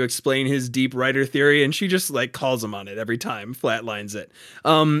trying to explain his deep writer theory, and she just calls him on it every time, flatlines it.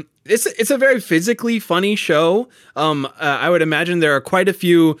 It's a very physically funny show. I would imagine there are quite a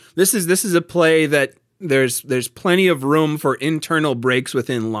few. This is a play that there's plenty of room for internal breaks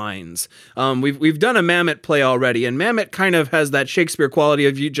within lines. We've done a Mamet play already, and Mamet kind of has that Shakespeare quality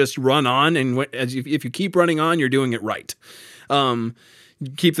of you just run on, and if you keep running on, you're doing it right.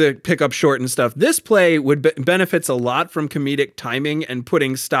 Keep the pickup short and stuff. This play benefits a lot from comedic timing and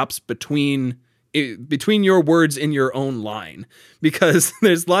putting stops between your words in your own line, because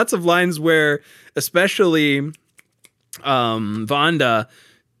there's lots of lines where, especially Vonda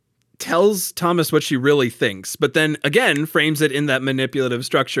tells Thomas what she really thinks, but then again frames it in that manipulative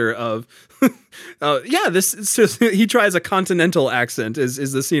structure of, he tries a continental accent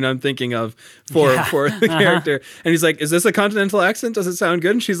is the scene I'm thinking of for the character, and he's like, "Is this a continental accent? Does it sound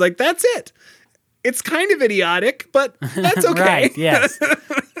good?" And she's like, "That's it. It's kind of idiotic, but that's okay." Right? Yes.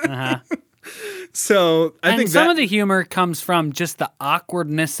 Uh-huh. So I think some of the humor comes from just the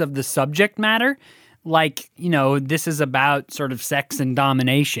awkwardness of the subject matter. Like, this is about sort of sex and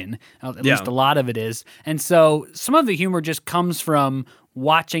domination. At least a lot of it is. And so some of the humor just comes from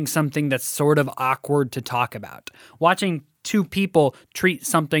watching something that's sort of awkward to talk about. Watching two people treat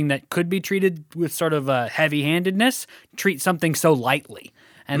something that could be treated with sort of a heavy-handedness, treat something so lightly.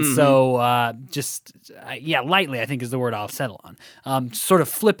 And so lightly, I think is the word I'll settle on. Sort of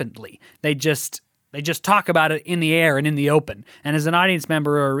flippantly. They just talk about it in the air and in the open. And as an audience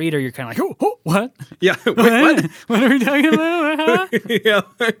member or a reader, you're kind of like, oh, what? Yeah, wait, what? What are we talking about? Huh? Yeah,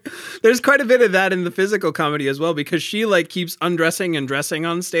 there's quite a bit of that in the physical comedy as well, because she keeps undressing and dressing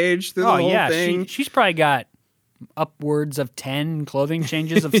on stage through the whole thing. She's probably got upwards of 10 clothing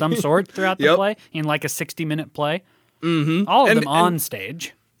changes of some sort throughout the play in like a 60-minute play. Mm-hmm. All of them on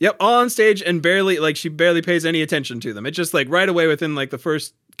stage. Yep, all on stage, and she barely pays any attention to them. It's just right away within the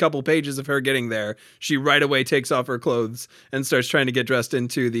first couple pages of her getting there, she right away takes off her clothes and starts trying to get dressed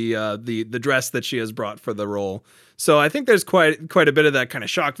into the dress that she has brought for the role. So I think there's quite a bit of that kind of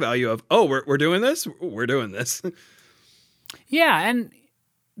shock value of, oh, we're doing this? We're doing this. Yeah, and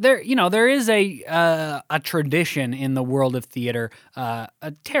there is a tradition in the world of theater, a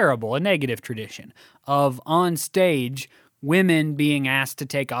negative tradition of on stage women being asked to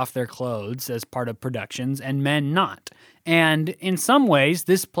take off their clothes as part of productions and men not. And in some ways,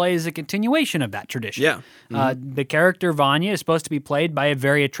 this play is a continuation of that tradition. Yeah. Mm-hmm. The character Vanya is supposed to be played by a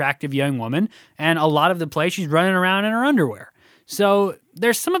very attractive young woman, and a lot of the play she's running around in her underwear. So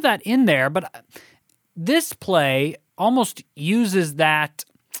there's some of that in there, but this play almost uses that,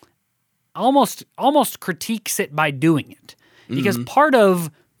 almost critiques it by doing it. Because part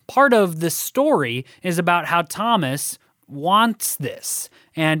of the story is about how Thomas wants this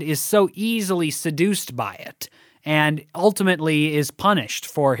and is so easily seduced by it and ultimately is punished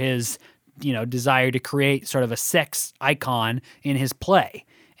for his, desire to create sort of a sex icon in his play.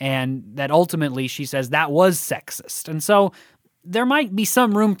 And that ultimately, she says, that was sexist. And so there might be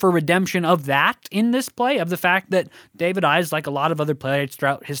some room for redemption of that in this play, of the fact that David Ives, like a lot of other playwrights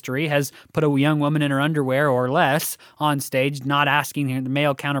throughout history, has put a young woman in her underwear or less on stage, not asking the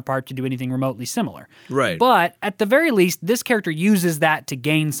male counterpart to do anything remotely similar. Right. But at the very least, this character uses that to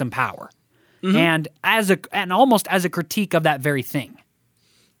gain some power, and almost as a critique of that very thing.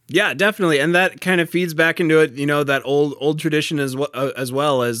 Yeah, definitely, and that kind of feeds back into it. That old tradition as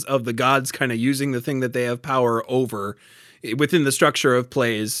well as of the gods kind of using the thing that they have power over within the structure of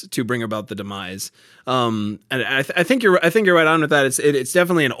plays to bring about the demise. And I think you're right on with that. It's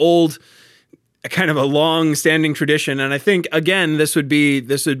definitely an old, kind of a long-standing tradition, and I think again this would be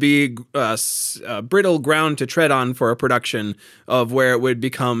brittle ground to tread on for a production of where it would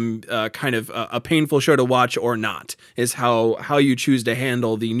become kind of a painful show to watch or not. Is how you choose to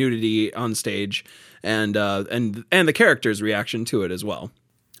handle the nudity on stage and the character's reaction to it as well.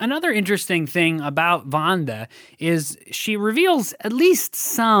 Another interesting thing about Vanda is she reveals at least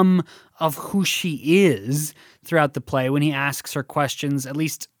some of who she is throughout the play when he asks her questions, at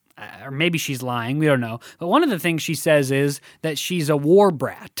least, or maybe she's lying, we don't know. But one of the things she says is that she's a war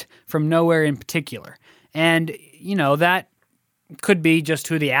brat from nowhere in particular. And, that could be just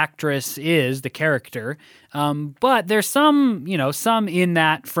who the actress is, the character. But there's some in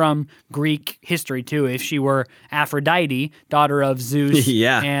that from Greek history too. If she were Aphrodite, daughter of Zeus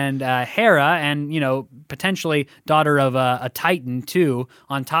and Hera, and, potentially daughter of a Titan too,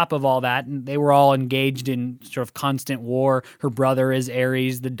 on top of all that, and they were all engaged in sort of constant war. Her brother is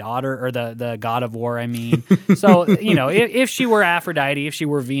Ares, the daughter, or the god of war, I mean. So, if she were Aphrodite, if she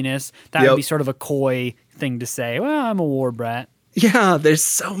were Venus, that would be sort of a coy thing to say. Well, I'm a war brat. Yeah, there's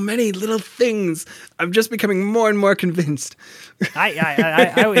so many little things. I'm just becoming more and more convinced. That's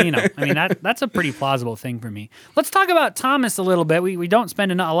a pretty plausible thing for me. Let's talk about Thomas a little bit. We don't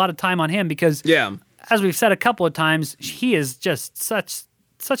spend a lot of time on him because, as we've said a couple of times, he is just such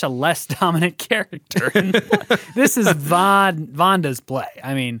a less dominant character. This is Vanda's play.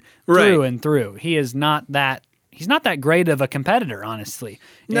 I mean, through and through. He is not that. He's not that great of a competitor, honestly.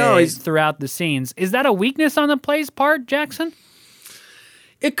 No, he's throughout the scenes. Is that a weakness on the play's part, Jackson?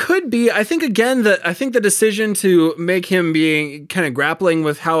 It could be. I think again the decision to make him being kind of grappling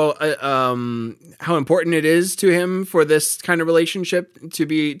with how important it is to him for this kind of relationship to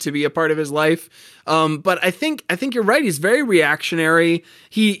be a part of his life. But I think you're right. He's very reactionary.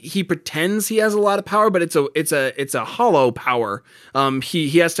 He pretends he has a lot of power, but it's a hollow power.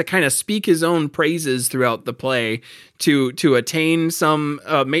 He has to kind of speak his own praises throughout the play to attain some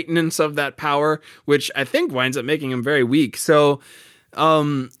maintenance of that power, which I think winds up making him very weak. So.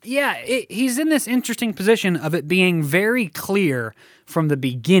 He's in this interesting position of it being very clear from the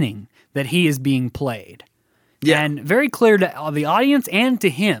beginning that he is being played. Yeah. And very clear to the audience and to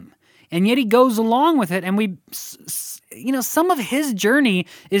him. And yet he goes along with it, and some of his journey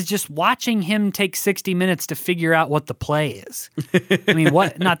is just watching him take 60 minutes to figure out what the play is. I mean,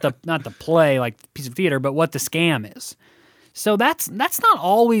 not the play like piece of theater, but what the scam is. So that's not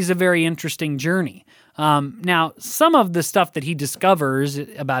always a very interesting journey. Now, some of the stuff that he discovers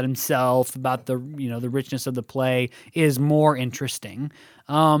about himself, about the richness of the play, is more interesting.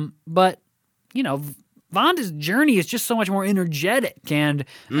 But Vanda's journey is just so much more energetic, and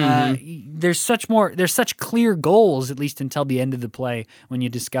there's such clear goals, at least until the end of the play, when you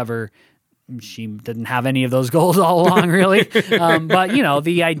discover she didn't have any of those goals all along, really. But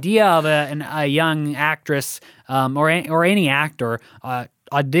the idea of a young actress or any actor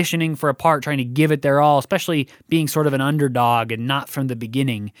auditioning for a part, trying to give it their all, especially being sort of an underdog and not from the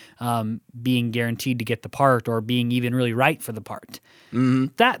beginning being guaranteed to get the part or being even really right for the part. Mm-hmm.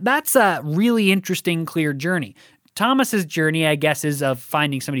 That's a really interesting, clear journey. Thomas's journey, I guess, is of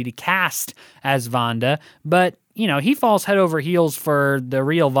finding somebody to cast as Vanda, but he falls head over heels for the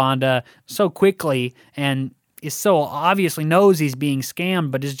real Vanda so quickly and is so obviously knows he's being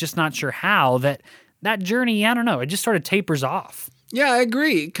scammed, but is just not sure how. That journey, I don't know, it just sort of tapers off. Yeah, I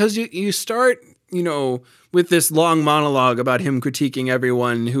agree, because you start, with this long monologue about him critiquing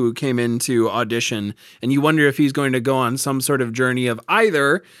everyone who came in to audition, and you wonder if he's going to go on some sort of journey of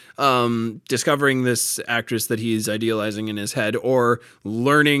either discovering this actress that he's idealizing in his head, or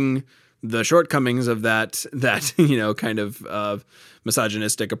learning the shortcomings of that kind of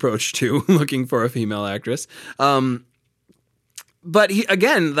misogynistic approach to looking for a female actress. But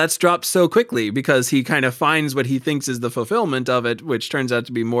that's dropped so quickly because he kind of finds what he thinks is the fulfillment of it, which turns out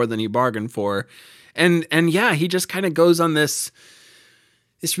to be more than he bargained for. And he just kind of goes on this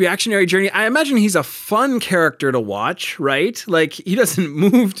reactionary journey. I imagine he's a fun character to watch, right? Like, he doesn't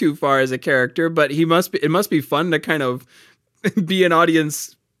move too far as a character, but it must be fun to kind of be an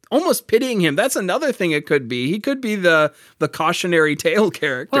audience almost pitying him. That's another thing it could be. He could be the cautionary tale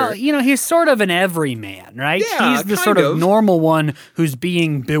character. Well, he's sort of an everyman, right? Yeah, he's the sort of normal one who's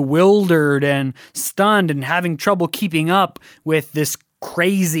being bewildered and stunned and having trouble keeping up with this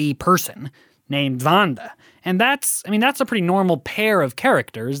crazy person named Vanda. And that's a pretty normal pair of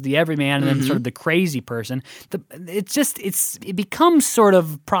characters, the everyman and then sort of the crazy person. It becomes sort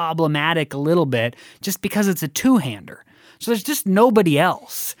of problematic a little bit just because it's a two-hander. So there's just nobody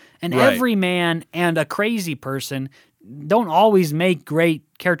else. And everyman and a crazy person don't always make great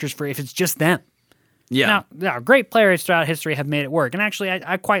characters if it's just them. Yeah. Now, great players throughout history have made it work. And actually,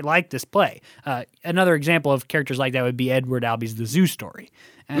 I quite like this play. Another example of characters like that would be Edward Albee's The Zoo Story.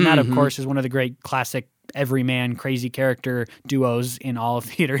 And that, of course, is one of the great classic everyman crazy character duos in all of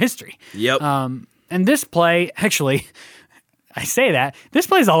theater history. Yep. And this play, actually, I say that, this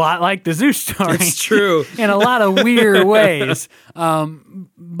plays a lot like The Zoo Story. It's true. In a lot of weird ways.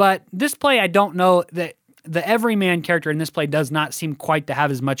 But this play, I don't know that the everyman character in this play does not seem quite to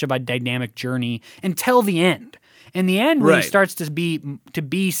have as much of a dynamic journey until the end. In the end, when he starts to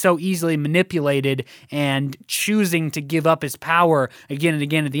be so easily manipulated and choosing to give up his power again and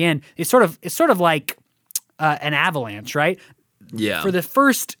again at the end, it's sort of like an avalanche, right? Yeah. For the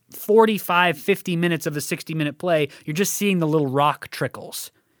first 45, 50 minutes of the 60-minute play, you're just seeing the little rock trickles.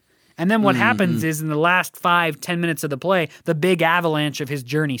 And then what happens is in the last 5, 10 minutes of the play, the big avalanche of his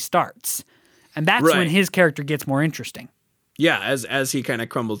journey starts. And that's when his character gets more interesting. Yeah, as he kind of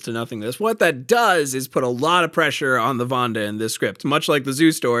crumbles to nothingness. What that does is put a lot of pressure on the Vanda in this script, much like The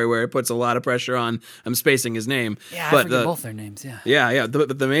Zoo Story, where it puts a lot of pressure on, I'm spacing his name. Yeah, I forget both their names, yeah. Yeah.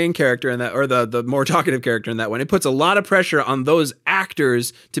 The main character in that, or the more talkative character in that one, it puts a lot of pressure on those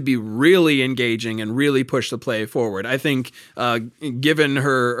actors to be really engaging and really push the play forward. I think, given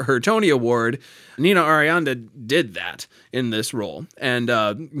her Tony Award, Nina Arianda did that in this role and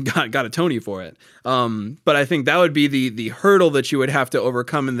got a Tony for it. But I think that would be the hurdle that you would have to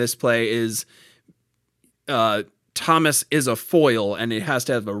overcome in this play is Thomas is a foil and it has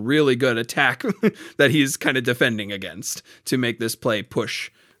to have a really good attack that he's kind of defending against to make this play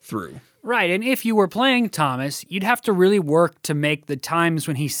push through. Right, and if you were playing Thomas, you'd have to really work to make the times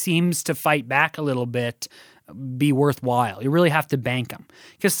when he seems to fight back a little bit be worthwhile. You really have to bank him.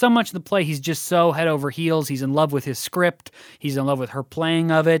 Because so much of the play, he's just so head over heels. He's in love with his script. He's in love with her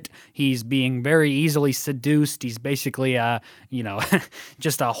playing of it. He's being very easily seduced. He's basically,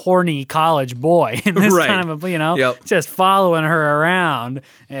 just a horny college boy in this kind of, just following her around,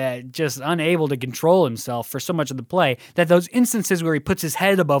 just unable to control himself for so much of the play, that those instances where he puts his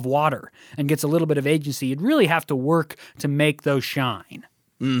head above water and gets a little bit of agency, you'd really have to work to make those shine.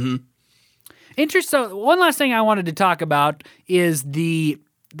 Mm-hmm. So one last thing I wanted to talk about is the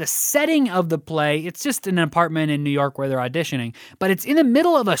the setting of the play, it's just an apartment in New York where they're auditioning, but it's in the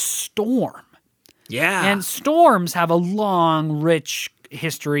middle of a storm. Yeah. And storms have a long, rich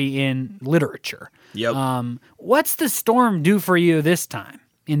history in literature. Yep. What's the storm do for you this time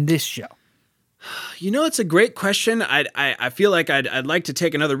in this show? It's a great question. I feel like I'd like to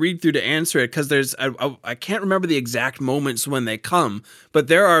take another read through to answer it because I can't remember the exact moments when they come, but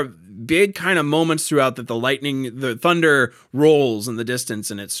there are big kind of moments throughout that the thunder rolls in the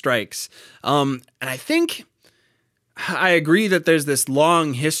distance and it strikes. And I think I agree that there's this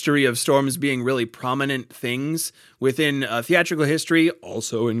long history of storms being really prominent things within theatrical history,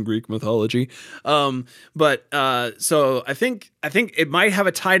 also in Greek mythology. So I think it might have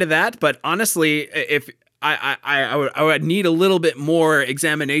a tie to that. But honestly, if I would need a little bit more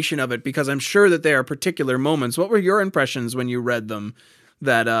examination of it because I'm sure that there are particular moments. What were your impressions when you read them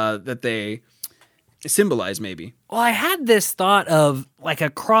that they symbolize? Maybe. Well, I had this thought of like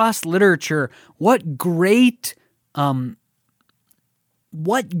across literature, what great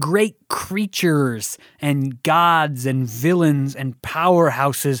creatures and gods and villains and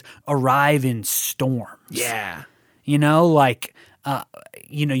powerhouses arrive in storms. Yeah. You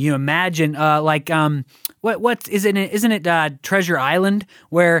imagine isn't it Treasure Island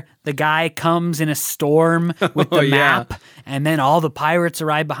where the guy comes in a storm with the map and then all the pirates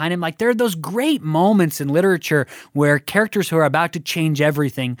arrive behind him? Like there are those great moments in literature where characters who are about to change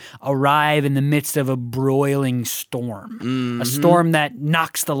everything arrive in the midst of a broiling storm, a storm that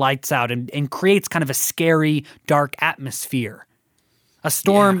knocks the lights out and creates kind of a scary, dark atmosphere. A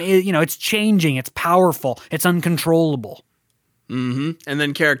storm is, it's changing, it's powerful, it's uncontrollable. And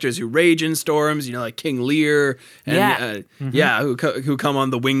then characters who rage in storms, like King Lear, and who come on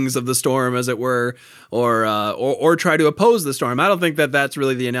the wings of the storm, as it were, or try to oppose the storm. I don't think that's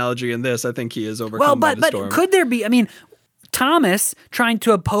really the analogy in this. I think he is overcome by the storm. But could there be? I mean, Thomas trying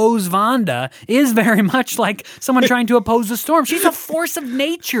to oppose Wanda is very much like someone trying to oppose the storm. She's a force of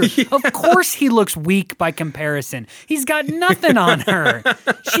nature. Yeah. Of course he looks weak by comparison. He's got nothing on her.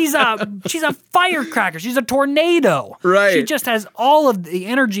 She's a firecracker. She's a tornado. Right. She just has all of the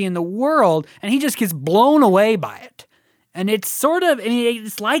energy in the world, and he just gets blown away by it. And it's sort of,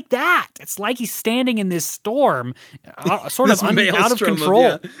 it's like that. It's like he's standing in this storm, sort of out of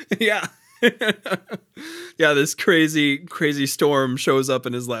control. Yeah. Yeah, this crazy storm shows up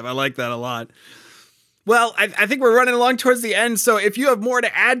in his life. I like that a lot. Well, I think we're running along towards the end, so if you have more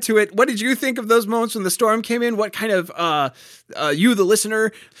to add to it, what did you think of those moments when the storm came in? What kind of, you, the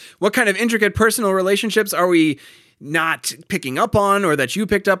listener, what kind of intricate personal relationships are we not picking up on, or that you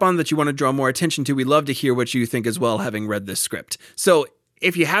picked up on that you want to draw more attention to? We'd love to hear what you think as well, having read this script. So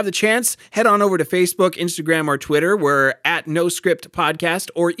if you have the chance, head on over to Facebook, Instagram, or Twitter. We're at No Script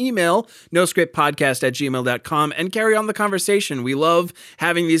Podcast, or email noscriptpodcast@gmail.com and carry on the conversation. We love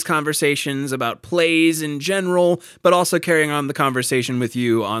having these conversations about plays in general, but also carrying on the conversation with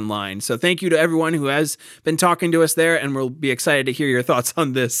you online. So thank you to everyone who has been talking to us there, and we'll be excited to hear your thoughts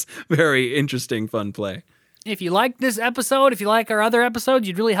on this very interesting, fun play. If you like this episode, if you like our other episodes,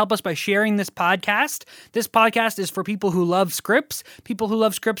 you'd really help us by sharing this podcast. This podcast is for people who love scripts. People who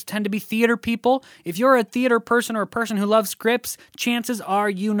love scripts tend to be theater people. If you're a theater person or a person who loves scripts, chances are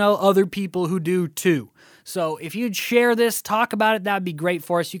you know other people who do too. So if you'd share this, talk about it, that'd be great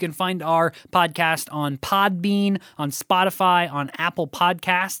for us. You can find our podcast on Podbean, on Spotify, on Apple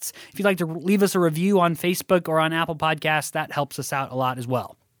Podcasts. If you'd like to leave us a review on Facebook or on Apple Podcasts, that helps us out a lot as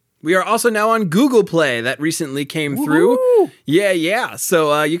well. We are also now on Google Play. That recently came through. Yeah.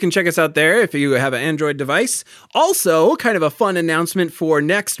 So you can check us out there if you have an Android device. Also, kind of a fun announcement for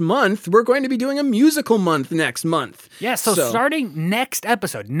next month. We're going to be doing a musical month next month. Yeah, so starting next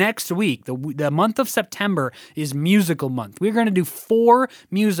episode, next week, the month of September is musical month. We're going to do 4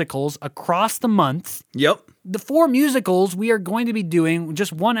 musicals across the month. Yep. The 4 musicals we are going to be doing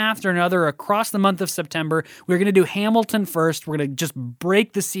just one after another across the month of September. We're going to do Hamilton first. We're going to just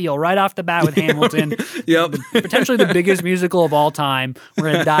break the seal right off the bat with Hamilton. Yep. Potentially the biggest musical of all time. We're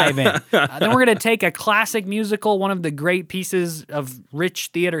going to dive in. Then we're going to take a classic musical, one of the great pieces of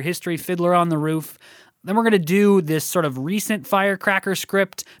rich theater history, Fiddler on the Roof. Then we're going to do this sort of recent Firecracker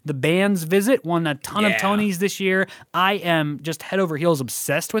script, The Band's Visit, won a ton of Tonys this year. I am just head over heels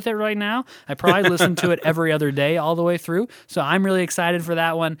obsessed with it right now. I probably listen to it every other day all the way through, so I'm really excited for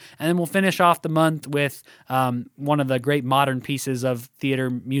that one. And then we'll finish off the month with one of the great modern pieces of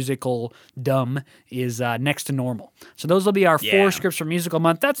theater musical dumb is Next to Normal. So those will be our 4 scripts for musical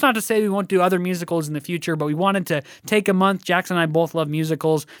month. That's not to say we won't do other musicals in the future, but we wanted to take a month. Jackson and I both love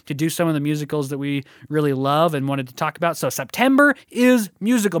musicals, to do some of the musicals that we really love and wanted to talk about. So September is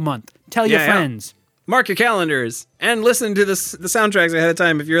musical month. Tell your friends. Mark your calendars and listen to the soundtracks ahead of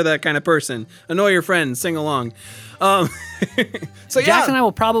time if you're that kind of person. Annoy your friends, sing along. So yeah, Jackson and I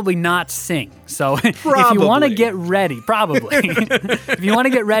will probably not sing. So if you want to get ready, if you want to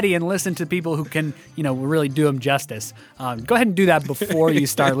get ready and listen to people who can, really do them justice, go ahead and do that before you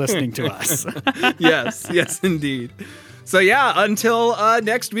start listening to us. Yes, indeed. So yeah, until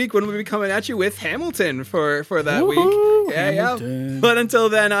next week when we'll be coming at you with Hamilton for that Woo-hoo, week. Hamilton. Yeah. But until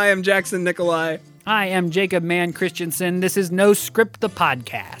then, I am Jackson Nikolai. I am Jacob Mann Christensen. This is No Script, the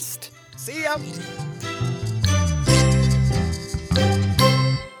podcast. See ya.